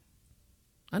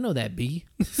 I know that B.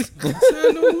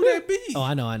 I know who that be. Oh,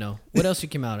 I know. What else she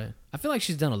came out in? I feel like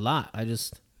she's done a lot.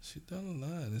 She done a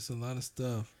lot. It's a lot of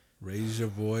stuff. Raise Your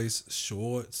Voice,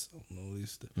 Shorts. I don't know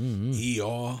these stuff.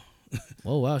 ER.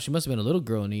 Oh, wow. She must have been a little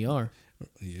girl in ER.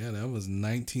 Yeah, that was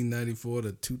 1994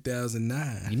 to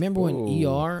 2009. You remember when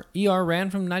ER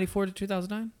ran from 94 to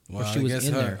 2009? Well, Or she I was guess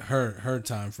in there? her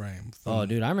time frame. Oh,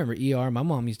 dude, I remember ER. My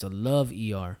mom used to love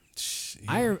ER.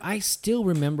 I still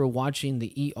remember watching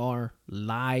the ER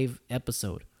live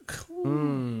episode.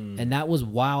 And that was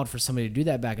wild for somebody to do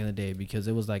that back in the day because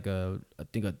it was like I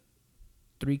think a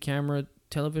 3-camera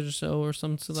television show or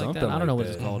something like that. I don't know what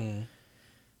it's called.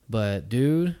 But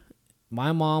dude,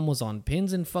 my mom was on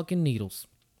pins and fucking needles.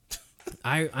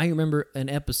 I remember an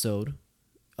episode.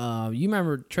 You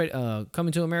remember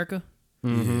Coming to America?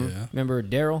 Yeah. Remember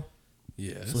Daryl?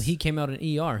 Yes. So he came out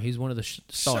in ER. He's one of the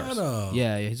stars. Shut up.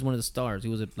 Yeah, he's one of the stars. He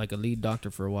was like a lead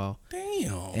doctor for a while.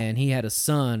 Damn. And he had a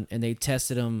son, and they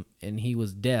tested him, and he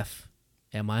was deaf.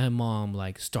 And my mom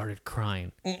like started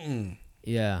crying.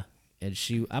 Yeah, and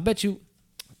I bet you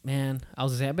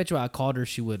I called her,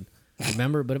 she would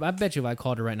remember. But I bet you if I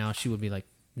called her right now, she would be like,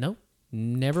 "Nope,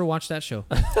 never watched that show."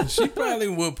 She probably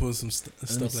would put some stuff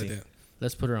like see. that.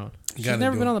 Let's put her on. She's Gotta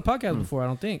never do been it. on the podcast before, I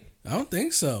don't think. I don't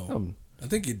think so. I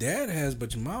think your dad has,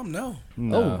 but your mom no.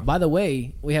 Oh, by the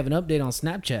way, we have an update on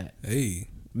Snapchat. Hey.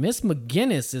 Miss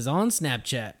McGinnis is on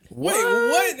Snapchat. Wait,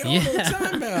 what? Hold Yeah.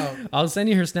 on, time out. I'll send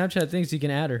you her Snapchat thing so you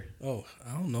can add her. Oh,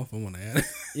 I don't know if I want to add it.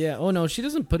 Yeah. Oh no, she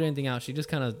doesn't put anything out. She just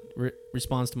kind of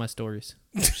responds to my stories.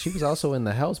 She was also in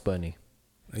the House Bunny.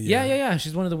 Yeah.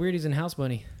 She's one of the weirdies in House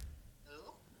Bunny.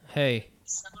 Hey.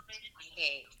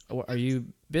 Hey. Are you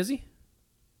busy?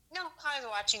 No,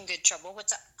 watching Good Trouble.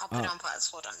 What's up? I'll put on pause.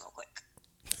 Hold on real quick.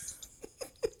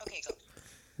 Okay, go.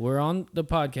 We're on the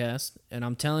podcast, and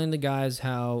I'm telling the guys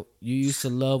how you used to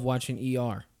love watching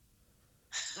ER.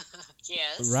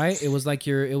 Yes. Right? It was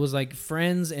like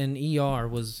Friends and ER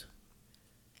was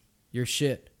your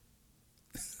shit.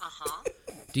 Uh-huh.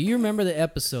 Do you remember the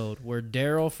episode where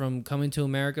Daryl from Coming to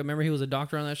America, remember he was a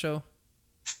doctor on that show?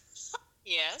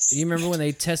 Yes. Do you remember when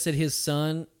they tested his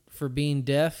son for being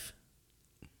deaf?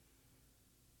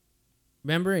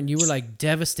 Remember? And you were like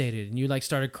devastated and you like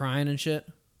started crying and shit?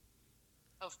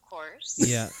 Of course.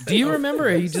 Yeah. Do you remember? Or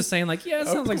are you just saying like, yeah, it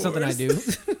sounds like something I do?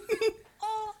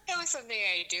 Oh, it was something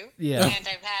I do. Yeah. And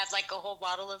I've had like a whole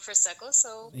bottle of Prosecco,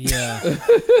 so. Yeah.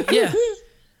 Yeah.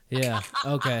 Yeah.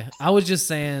 Okay. I was just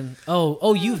saying,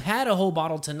 oh, you've had a whole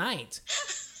bottle tonight.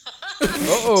 Cheers,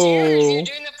 you're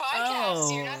doing the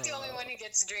podcast. You're not the only one who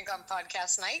gets to drink on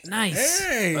podcast night. Nice.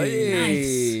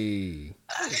 Hey.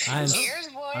 Nice. Cheers,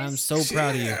 boys. I'm so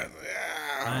proud of you.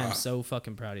 I am so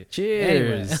fucking proud of you.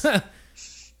 Cheers. Anyway,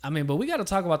 I mean, but we got to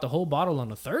talk about the whole bottle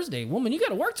on a Thursday. Woman, you got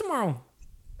to work tomorrow.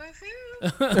 Woohoo.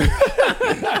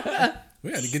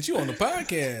 We had to get you on the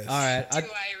podcast. All right. Do I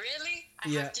really? I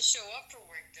have to show up for work.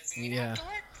 Doesn't mean I have to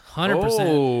work. 100%.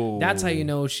 Oh. That's how you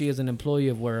know she is an employee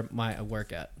of where I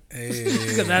work at. Hey,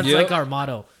 Because that's like our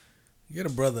motto. get a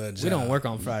brother a job. We don't work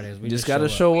on Fridays. We Just just gotta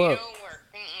up. show We up. don't work.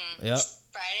 Yep.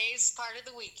 Friday's part of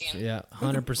the weekend. Yeah,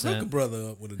 Hook a 100%. brother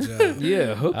up with a job.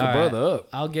 Yeah, hook All a right. brother up.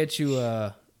 I'll get you.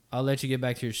 I'll let you get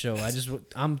back to your show.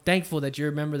 I'm thankful that you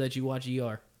remember that you watch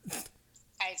ER.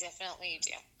 I definitely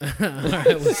do. All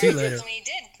right, we'll see you I later. definitely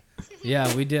did.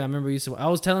 Yeah, we did. I remember I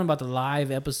was telling about the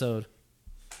live episode.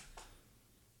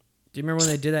 Do you remember when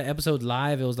they did that episode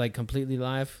live? It was like completely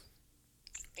live.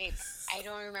 Babe, I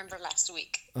don't remember last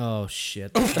week. Oh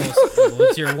shit!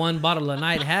 What's your one bottle a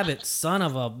night habit, son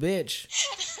of a bitch?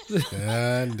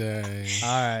 God dang. All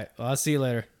right, well, I'll see you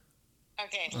later.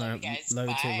 Okay, All love right, you guys. love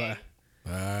you too. Bye.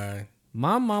 Bye. Bye.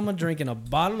 My mama drinking a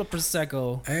bottle of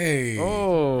prosecco. Hey.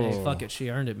 Oh. Hey, fuck it, she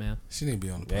earned it, man. She need to be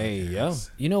on the podcast. Hey, yo.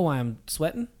 You know why I'm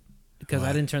sweating? Because I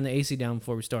Why? didn't turn the AC down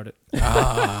before we started.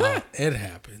 It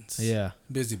happens. Yeah.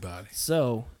 Busybody.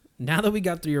 So now that we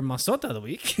got through your masota of the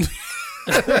week,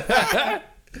 let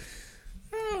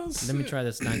me try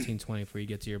this 1920 before you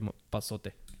get to your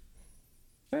pasote.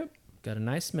 Yep. Got a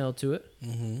nice smell to it.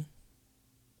 Mm-hmm.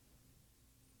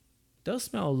 Does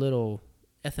smell a little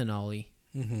ethanol-y.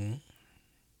 Mm-hmm.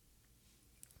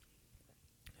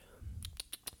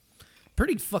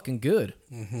 Pretty fucking good.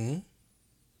 Mm-hmm.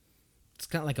 It's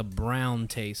got like a brown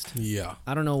taste. Yeah.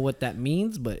 I don't know what that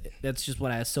means, but that's just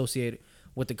what I associate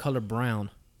with the color brown.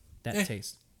 That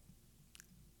taste.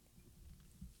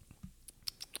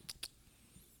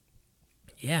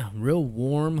 Yeah, real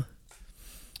warm.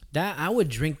 That I would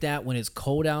drink that when it's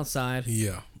cold outside.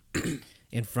 Yeah.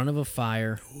 In front of a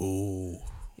fire. Ooh.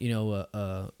 You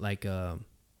know,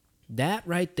 that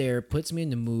right there puts me in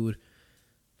the mood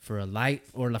for a light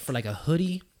or for like a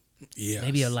hoodie. Yeah.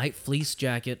 Maybe a light fleece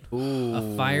jacket,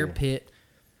 a fire pit,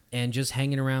 and just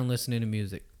hanging around listening to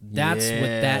music. That's what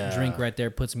that drink right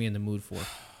there puts me in the mood for.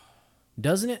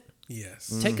 Doesn't it?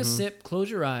 Yes. Take a sip,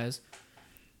 close your eyes,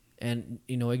 and,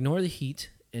 ignore the heat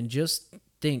and just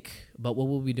think about what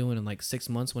we'll be doing in like 6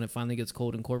 months when it finally gets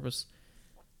cold in Corpus.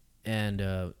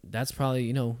 And that's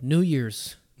probably, New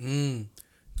Year's.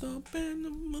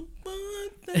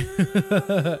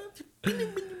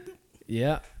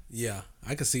 Yeah. Yeah.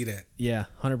 I can see that. Yeah,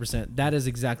 100%. That is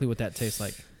exactly what that tastes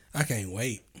like. I can't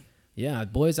wait. Yeah,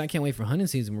 boys, I can't wait for hunting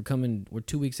season. We're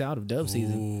 2 weeks out of dove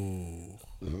season.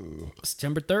 Ooh.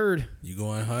 September 3rd. You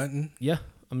going hunting? Yeah,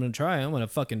 I'm going to try. I'm going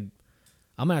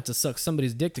to have to suck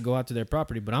somebody's dick to go out to their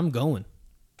property, but I'm going.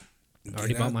 I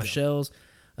already bought my shells.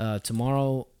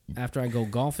 Tomorrow, after I go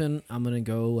golfing, I'm going to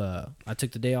go. I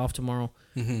took the day off tomorrow.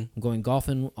 I'm going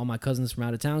golfing. All my cousins from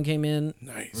out of town came in.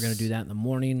 Nice. We're going to do that in the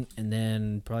morning, and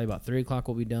then probably about 3 o'clock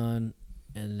we'll be done.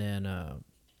 And then I'm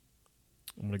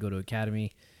going to go to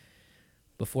academy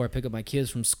before I pick up my kids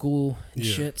from school and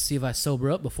shit. See if I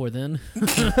sober up before then.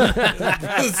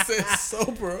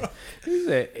 Sober. He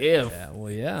said if. Yeah,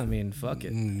 well, yeah. I mean, fuck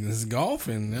it. It's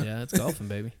golfing. Yeah, it's golfing,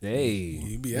 baby. Hey.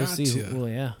 You be We'll out see. here. Well,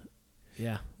 yeah.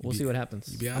 Yeah, we'll see what happens.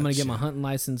 be I'm going to get out my here. hunting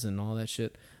license and all that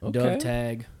shit. Okay. Dove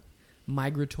tag.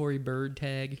 Migratory bird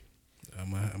tag.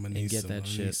 I'm gonna need get some, that I'm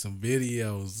gonna shit. need some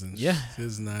videos and Yeah.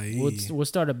 It's naive. We'll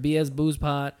start a BS Booze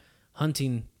Pot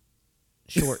hunting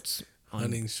shorts.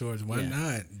 Hunting shorts. Why Yeah.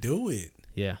 not? Do it.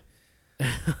 Yeah.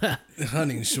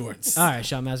 Hunting shorts. All right,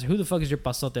 Shot Master. Who the fuck is your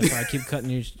pasote before I keep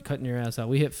cutting your ass out?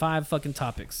 We hit 5 fucking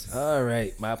topics. All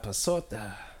right, my pasote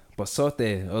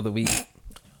of the week.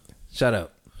 Shut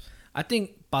up. I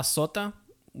think pasota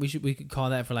we could call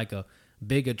that for like a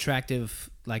big attractive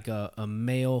like a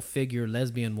male figure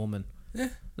lesbian woman. Yeah.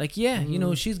 Like you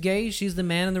know, she's gay, she's the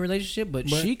man in the relationship, but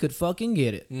she could fucking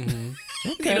get it.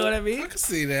 Okay. You know what I mean? I can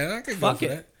see that. I can Fuck go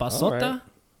for it. Pasota that.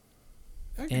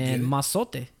 I can and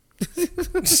masote.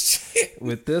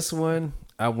 With this one,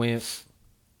 I went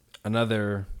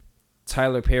another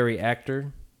Tyler Perry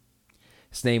actor.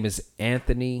 His name is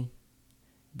Anthony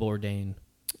Bourdain.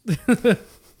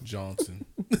 Johnson.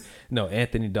 No,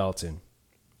 Anthony Dalton.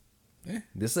 Yeah.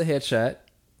 This is a headshot.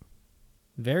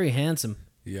 Very handsome.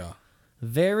 Yeah.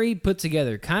 Very put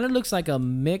together. Kind of looks like a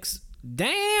mix.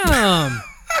 Damn.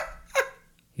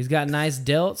 He's got nice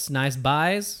delts, nice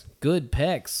buys, good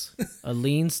pecs, a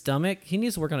lean stomach. He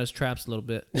needs to work on his traps a little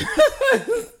bit.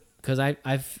 Because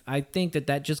I think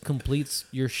that just completes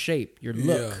your shape, your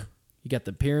look. Yeah. You got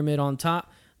the pyramid on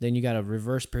top, then you got a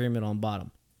reverse pyramid on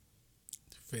bottom.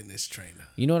 Fitness trainer.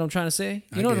 You know what I'm trying to say?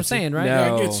 You I know what get I'm saying, right?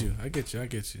 No. Yeah, I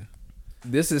get you.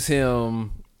 This is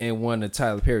him in one of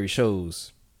Tyler Perry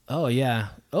shows. Oh, yeah.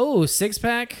 Oh, six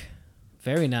pack.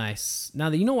 Very nice. Now,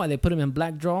 you know why they put him in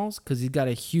black draws? Because he's got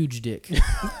a huge dick.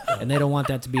 And they don't want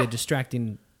that to be a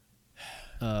distracting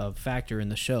factor in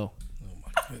the show. Oh,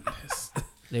 my goodness.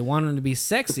 They want him to be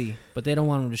sexy, but they don't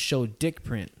want him to show dick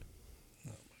print.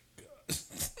 Oh, my God.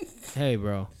 Hey,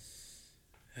 bro.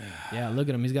 Yeah, look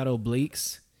at him. He's got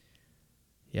obliques.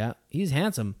 Yeah, he's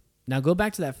handsome. Now, go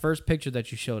back to that first picture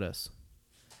that you showed us.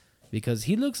 Because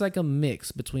he looks like a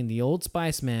mix between the Old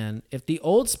Spice man. If the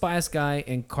Old Spice guy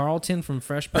and Carlton from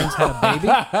Fresh Prince had a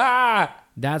baby,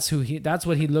 that's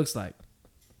what he looks like.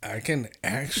 I can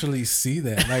actually see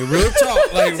that. Like real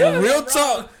talk. Like real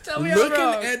talk.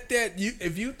 Looking at that,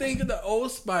 if you think of the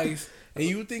Old Spice and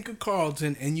you think of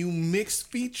Carlton and you mix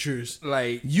features,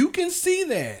 Like, you can see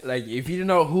that. like if you didn't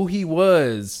know who he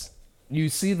was, you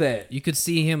see that. You could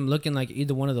see him looking like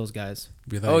either one of those guys.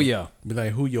 Be like, Oh, yeah. Be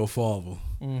like, who your father?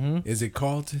 Mm-hmm. Is it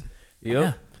Carlton? Yep.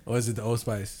 Yeah. Or is it the Old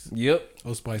Spice? Yep.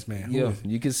 Old Spice man. Who Yep. is it?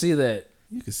 You can see that.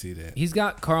 You can see that. He's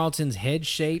got Carlton's head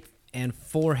shape and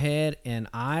forehead and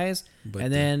eyes, But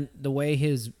and then the way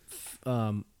his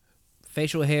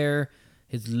facial hair,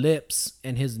 his lips,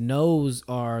 and his nose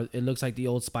are, it looks like the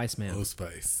Old Spice man. Old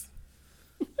Spice.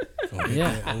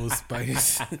 Yeah. That Old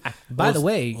Spice. By the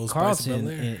way, Old Spice Carlton,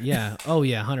 Bel-Air. yeah, oh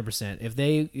yeah, 100%.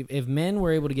 If men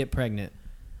were able to get pregnant,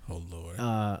 Oh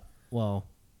Lord. well,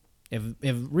 if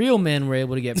real men were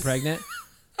able to get pregnant,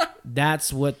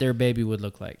 that's what their baby would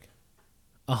look like,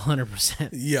 100%.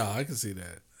 Yeah, I can see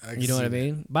that. You know what I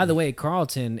mean? By the way,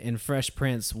 Carlton in Fresh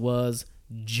Prince was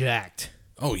jacked.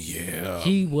 Oh yeah.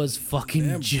 He was fucking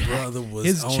That jacked. brother was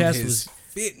his on chest his was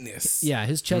fitness. yeah,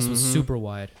 his chest was super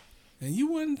wide. And you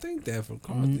wouldn't think that from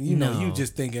Carlton. You know, No. you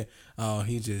just thinking, oh,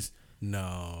 he just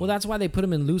no. Well, that's why they put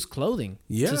him in loose clothing.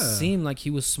 Yeah. To seem like he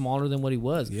was smaller than what he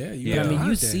was. Yeah, you But, I gotta mean, you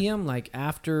hide that. see him like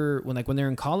after when they're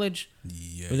in college,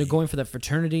 Yeah, when they're going for that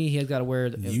fraternity, he has got to wear.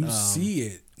 you see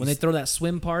it when they throw that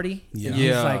swim party. Yeah. and he's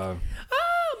Yeah. like,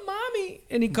 mommy,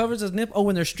 and he covers his nipple. Oh,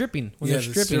 when they're stripping, Yeah, they're the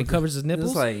stripping, he stripper. covers his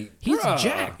nipples. It's like, he's bruh.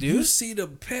 jacked, dude. You see the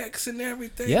pecs and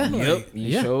everything. Yeah. Like, Yep.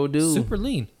 You sure do. Super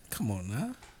lean. Come on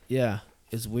now. Yeah,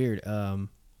 it's weird. Are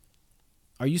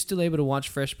you still able to watch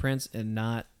Fresh Prince and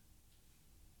not?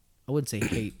 I wouldn't say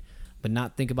hate, but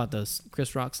not think about the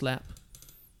Chris Rock slap.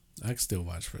 I can still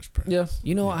watch Fresh Prince. Yeah.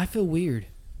 You know, I feel weird.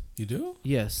 You do?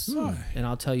 Yes, Why? and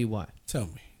I'll tell you why. Tell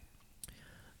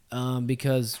me.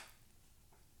 Because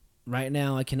right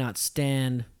now I cannot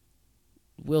stand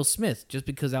Will Smith just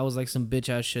because that was like some bitch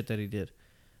ass shit that he did.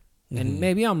 And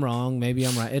maybe I'm wrong, maybe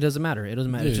I'm right. It doesn't matter. It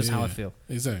doesn't matter. It's just how I feel.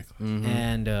 Exactly.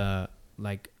 And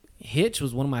like Hitch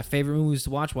was one of my favorite movies to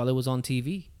watch while it was on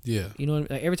TV. Yeah. You know,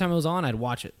 like, every time it was on, I'd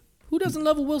watch it. Who doesn't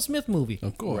love a Will Smith movie?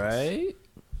 Of course. Right?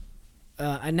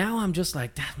 And now I'm just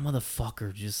like, that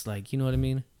motherfucker, just like, you know what I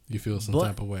mean? You feel some But-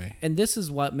 type of way. And this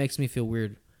is what makes me feel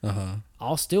weird. Uh-huh.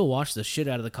 I'll still watch the shit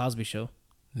out of the Cosby Show.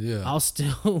 Yeah. I'll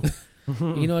still,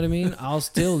 you know what I mean? I'll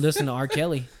still listen to R.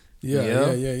 Kelly.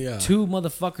 Yeah. Two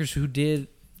motherfuckers who did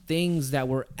things that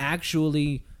were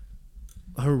actually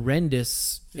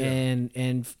horrendous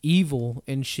and evil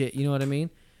and shit. You know what I mean?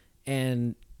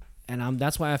 And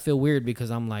that's why I feel weird, because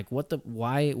I'm like, what's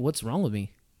wrong with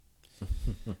me?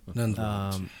 Nothing's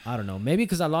wrong with you. I don't know. Maybe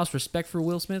because I lost respect for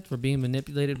Will Smith for being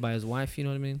manipulated by his wife. You know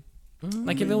what I mean?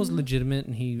 Like if it was legitimate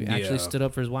and he actually stood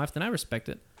up for his wife, then I respect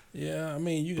it. Yeah, I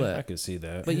mean, you But- I could see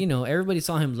that. But you know, everybody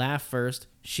saw him laugh first.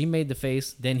 She made the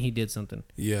face, then he did something.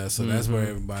 yeah, so that's where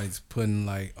everybody's putting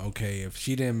like, okay, if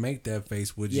she didn't make that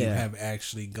face, would you Yeah. have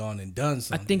actually gone and done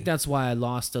something? I think that's why I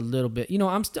lost a little bit. You know,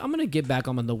 I'm gonna get back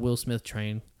on the Will Smith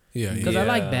train yeah, because yeah,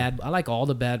 I like all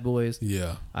the bad boys.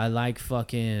 yeah. I like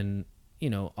fucking,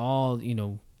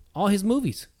 all his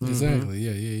movies. Exactly.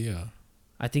 Yeah.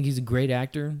 I think he's a great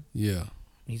actor. Yeah.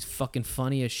 He's fucking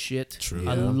funny as shit. True.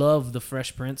 I love the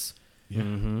Fresh Prince. Yeah.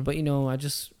 But I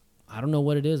don't know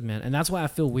what it is, man. And that's why I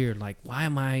feel weird. Like, why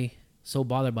am I so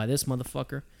bothered by this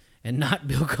motherfucker and not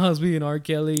Bill Cosby and R.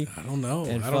 Kelly? I don't know.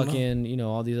 And I don't fucking,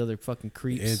 all these other fucking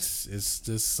creeps. It's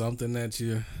just something that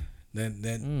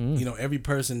every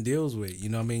person deals with. You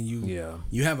know what I mean?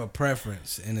 You have a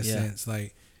preference in a sense.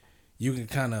 Like, you can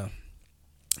kind of,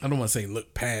 I don't want to say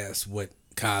look past what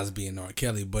Cosby and R.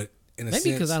 Kelly, but in a sense,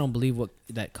 maybe because I don't believe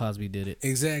that Cosby did it.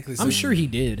 Exactly. I'm sure he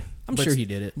did. I'm sure he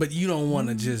did it. But you don't want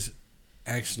to just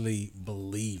actually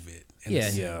believe it. In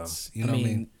a sense. You know what I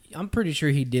mean? I'm pretty sure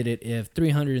he did it if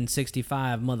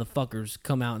 365 motherfuckers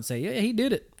come out and say, yeah, he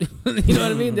did it. You know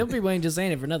what I mean? Them people ain't just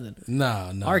saying it for nothing.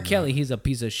 No. R. Kelly, he's a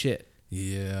piece of shit.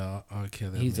 Yeah, R.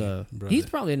 Kelly. He's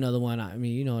probably another one. I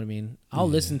mean, you know what I mean? I'll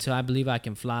listen to I Believe I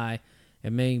Can Fly.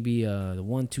 It may be the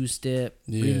 1-2 step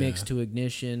remix to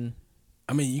Ignition.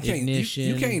 I mean, you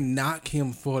can't knock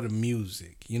him for the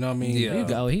music. You know what I mean?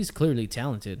 Yeah. He's clearly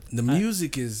talented. The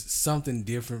music is something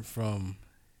different from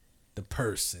the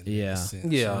person. Yeah.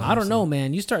 Yeah. I don't know,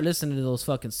 man. You start listening to those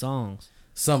fucking songs.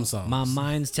 Some songs. My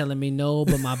mind's telling me no,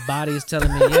 but my body's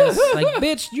telling me yes. Like,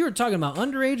 bitch, you're talking about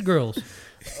underage girls.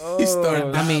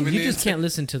 I mean, you just can't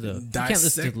listen to the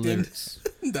lyrics.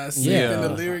 Dissecting the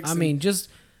lyrics. I mean, just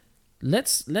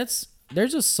let's.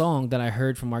 There's a song that I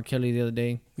heard from R. Kelly the other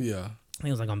day. Yeah. I think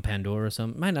it was like on Pandora or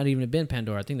something. Might not even have been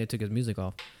Pandora. I think they took his music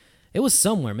off. It was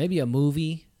somewhere, maybe a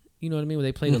movie. You know what I mean? Where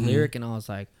they played a lyric, and I was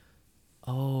like,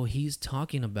 "Oh, he's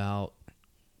talking about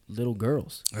little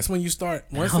girls." That's when you start.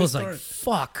 Once I was like,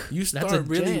 "Fuck!" You start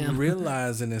really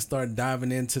realizing and start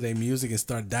diving into their music and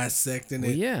start dissecting it.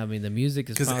 Well, yeah, I mean, the music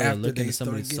is probably looking at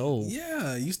somebody's soul.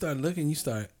 Yeah, you start looking.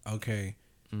 Okay,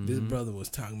 this brother was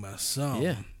talking about something.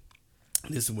 Yeah.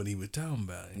 This is what he was talking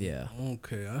about. Yeah.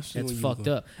 Okay, I see. It's fucked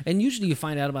up. And usually you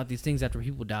find out about these things after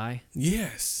people die.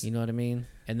 Yes. You know what I mean?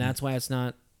 And that's why it's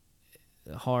not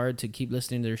hard to keep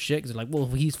listening to their shit. Because they're like, well,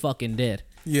 he's fucking dead.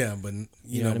 Yeah, but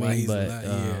you know why he's alive.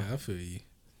 Yeah, I feel you.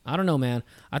 I don't know, man.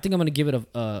 I think I'm going to give it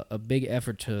a big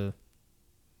effort to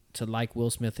like Will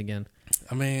Smith again.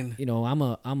 I mean,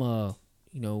 I'm a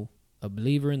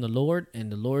believer in the Lord,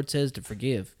 and the Lord says to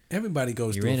forgive. Everybody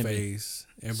goes through a phase.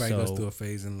 Everybody goes through a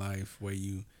phase in life where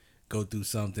you go through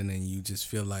something and you just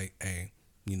feel like, hey,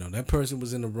 that person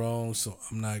was in the wrong, so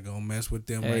I'm not gonna mess with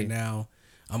them right now.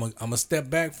 I'm gonna step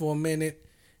back for a minute,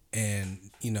 and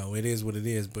it is what it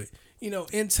is. But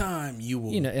in time you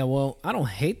will. Well, I don't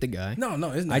hate the guy. No,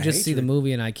 it's not. I just see the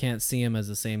movie and I can't see him as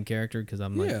the same character because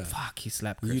I'm like, fuck, he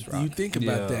slapped Chris Rock. You think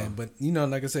about that, but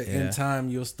like I said, in time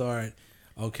you'll start.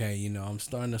 Okay, I'm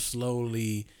starting to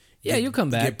slowly. Yeah, you'll come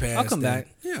back. I'll come back.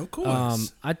 Yeah, of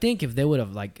course. I think if they would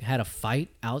have had a fight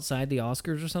outside the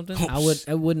Oscars or something,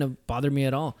 it wouldn't have bothered me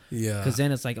at all. Yeah. Because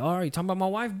then it's like, oh, are you talking about my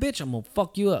wife, bitch? I'm gonna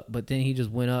fuck you up. But then he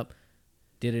just went up,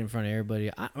 did it in front of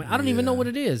everybody. I don't even know what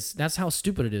it is. That's how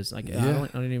stupid it is. Like I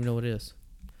don't even know what it is.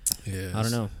 Yeah. I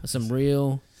don't know. That's some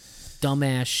real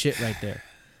dumbass shit right there.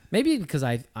 Maybe because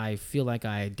I feel like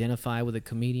I identify with a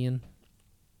comedian.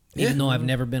 Even though I've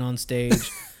never been on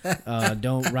stage,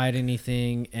 don't write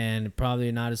anything, and probably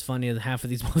not as funny as half of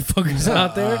these motherfuckers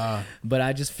out there. But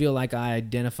I just feel like I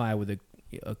identify with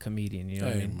a comedian. You know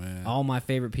what I mean? Man. All my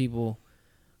favorite people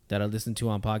that I listen to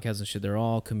on podcasts and shit, they're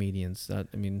all comedians. I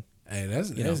mean, hey,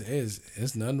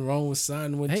 there's nothing wrong with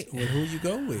signing with who you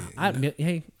go with. I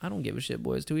don't give a shit,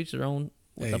 boys. To each their own.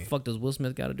 What the fuck does Will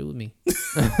Smith got to do with me?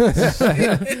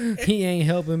 He ain't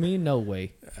helping me, no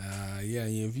way. Yeah,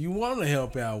 if you want to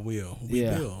help out, we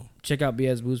will. Check out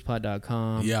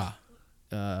bsboozepod.com. Yeah.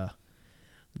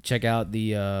 Check out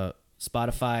the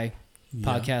Spotify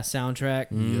podcast soundtrack.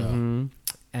 Yeah.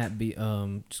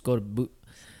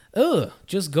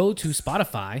 Just go to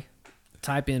Spotify,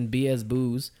 type in BS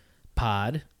Booze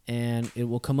Pod, and it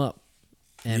will come up.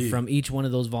 And from each one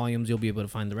of those volumes, you'll be able to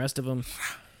find the rest of them.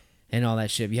 And all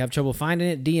that shit. If you have trouble finding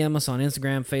it, DM us on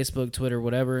Instagram, Facebook, Twitter,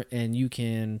 whatever, and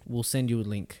we'll send you a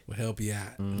link. We'll help you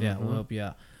out. Yeah, we'll help you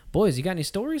out. Boys, you got any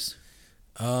stories?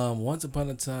 Once upon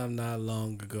a time, not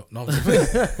long ago. No,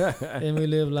 And we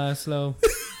live life slow.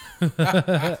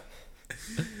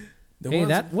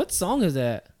 What song is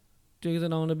that? Jiggers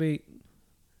it on the beat.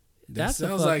 That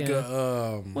sounds like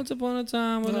a Once upon a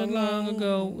time, not long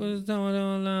ago, was time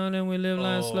alone, and we live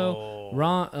life slow.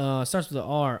 Ron starts with the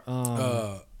R.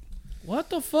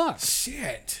 What the fuck?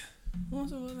 Shit.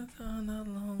 Once upon a time, not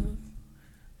long ago.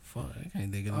 Fuck, I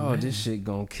can't think of the Oh, name. this shit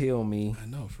gonna kill me. I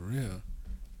know, for real.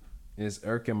 It's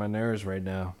irking my nerves right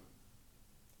now.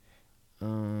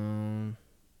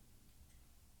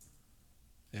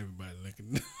 Yeah, Everybody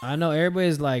looking. I know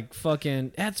everybody's like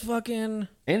fucking. That's fucking.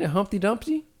 Ain't it Humpty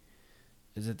Dumpty?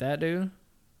 Is it that dude?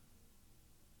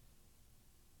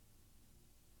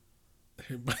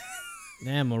 Everybody.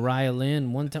 Damn, Mariah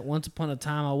Lynn. Once upon a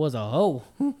time, I was a hoe.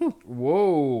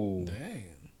 Whoa. Dang.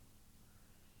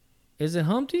 Is it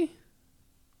Humpty?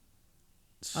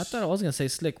 I thought I was gonna say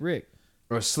Slick Rick.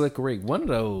 Or Slick Rick. One of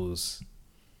those.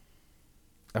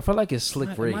 I feel like it's Slick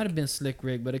Rick. It might have been Slick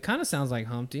Rick, but it kind of sounds like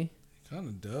Humpty. Kind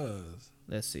of does.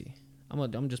 Let's see.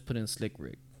 I'm just putting Slick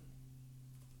Rick.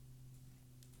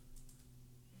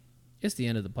 It's the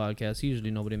end of the podcast. Usually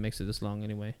nobody makes it this long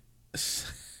anyway.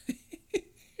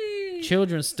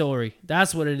 Children's Story.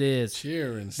 That's what it is.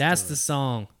 Cheering. That's the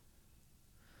song.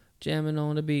 Jamming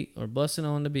on the beat or busting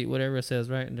on the beat, whatever it says,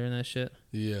 right? During that shit.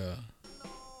 Yeah.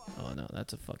 Oh no,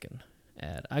 that's a fucking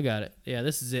ad. I got it. Yeah,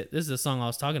 this is it. This is the song I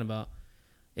was talking about.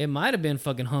 It might have been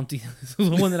fucking Humpty. This was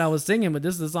the one that I was singing, but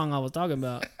this is the song I was talking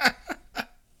about.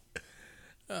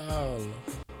 Oh.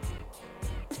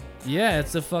 Yeah,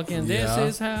 it's a fucking. Yeah.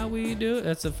 This is how we do it.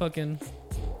 That's a fucking.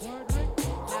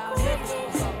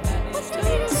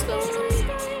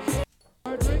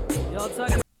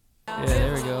 Yeah,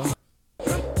 there we go.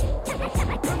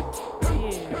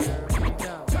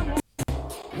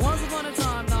 Once upon a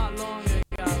time, not long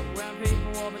ago, when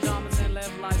people wore pajamas and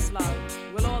lived life slow,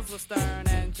 where laws were stern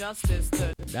and justice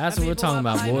stood. That's what we're talking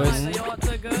about, boys.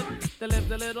 There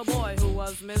lived a little boy who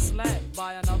was misled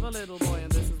by another little boy,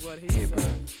 and this is what he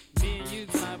said. Me and you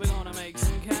tonight, we're gonna make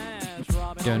some cash,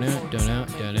 robbing Don't all the know.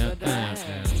 folks with the dash.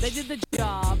 They did the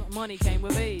job, money came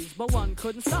with ease, but one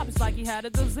couldn't stop. It's like he had a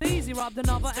disease. He robbed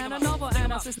another and another,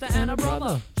 and a sister and a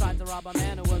brother. Tried to rob a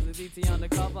man who was a DT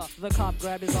undercover. The cop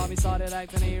grabbed his arm, he started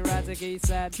acting erratic. He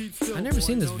said, I never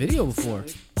seen this video before.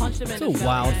 punched him It's in a the belly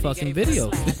wild and he fucking gave him a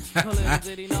video. slap. Little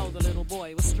did he know the little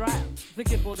boy was strapped. The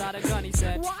kid pulled out a gun, he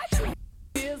said, "Watch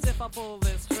here's if I pull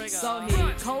this trigger." So he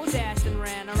cold dashed and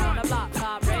ran around the block,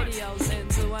 pop radios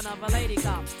into another lady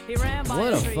cop. He ran by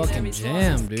What a tree, fucking then he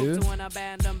jam, spoke dude. to an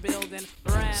abandoned building,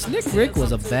 ran Slick upstairs Rick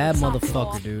was a up to bad the top motherfucker,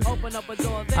 floor, dude. opened up a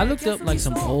door, I then looked up guess like who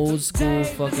some he saw? old school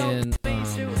Dave, the fucking dope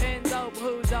shooting dope,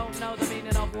 who don't know the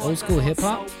meaning of old school water, hip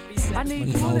hop. so he said, Like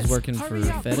when I was working for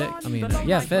FedEx. I mean,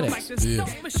 yeah, FedEx. Yeah.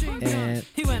 And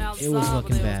he went it was outside,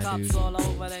 looking but there bad, was dude. cops all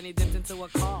over. Then he dipped into a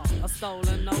car, a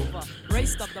stolen Nova,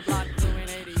 raced up the block doing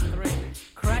 83,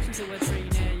 crashed into a tree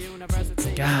near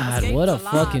University. God, Escaped what a alive,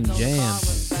 fucking though the jam. car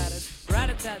was battered.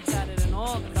 Rat-a-tat-tatted and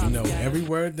all the cops You know scattered. every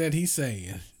word that he's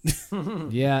saying.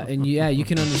 Yeah, and yeah, you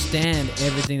can understand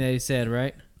everything that he said,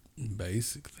 right?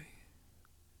 Basically.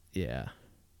 Yeah.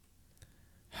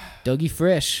 Dougie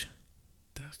Fresh.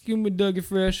 Excuse me, Dougie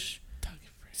Fresh.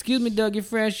 Excuse me, Dougie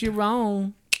Fresh, you're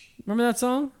wrong. Remember that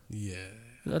song? Yeah.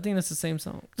 I think that's the same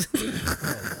song.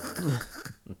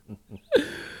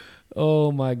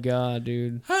 Oh my god,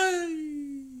 dude.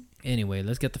 Anyway,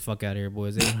 let's get the fuck out of here,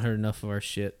 boys. They haven't heard enough of our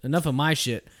shit. Enough of my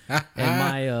shit. And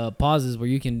my pauses where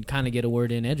you can kind of get a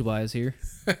word in edgewise here.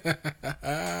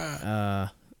 I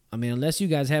mean, unless you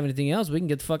guys have anything else, we can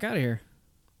get the fuck out of here.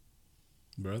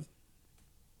 Brother.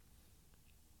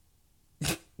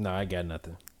 No, I got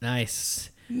nothing. Nice.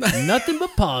 Nothing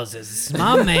but pauses.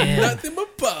 My man. Nothing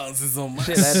but pauses on my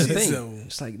Shit, that's the shit thing. zone.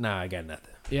 It's like, nah, I got nothing.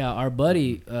 Yeah, our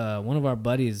buddy, one of our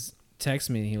buddies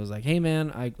texted me and he was like, hey man,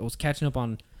 I was catching up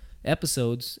on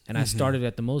episodes and I started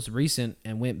at the most recent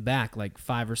and went back like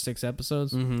 5 or 6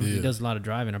 episodes. He Yeah. does a lot of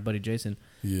driving, our buddy Jason.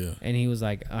 Yeah. And he was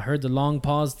like, I heard the long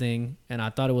pause thing and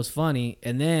I thought it was funny.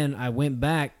 And then I went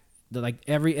back, like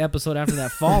every episode after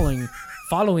that following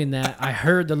that, I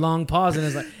heard the long pause. And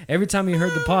it's like, every time he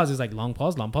heard the pause, it's like, long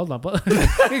pause, long pause, long pause.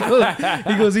 he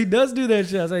goes, he does do that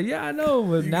shit. I was like, yeah, I know.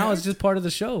 But now it's just part of the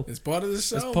show. It's part of the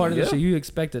show. It's part of the Yeah. show. You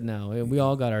expect it now. We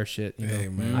all got our shit. You know? Hey,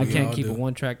 man, I we can't all keep do. a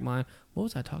one-track mind. What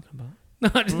was I talking about? No,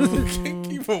 I just-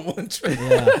 Keep on one track.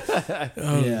 yeah.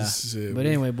 Oh, Yeah. shit. But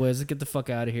anyway, boys, let's get the fuck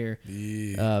out of here.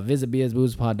 Yeah. Visit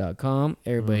bsboozepod.com.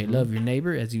 Everybody love your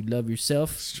neighbor as you love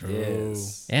yourself. It's true.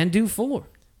 Yes. And do 4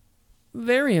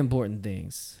 very important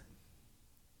things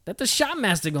that the shot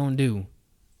master gonna do.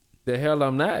 The hell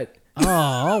I'm not.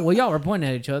 Oh, well, y'all were pointing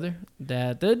at each other.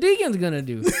 That the deacon's gonna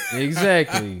do.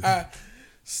 Exactly.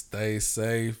 Stay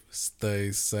safe.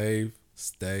 Stay safe.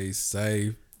 Stay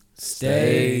safe.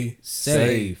 Stay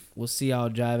safe. We'll see y'all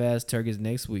jive ass turkeys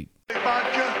next week. Everybody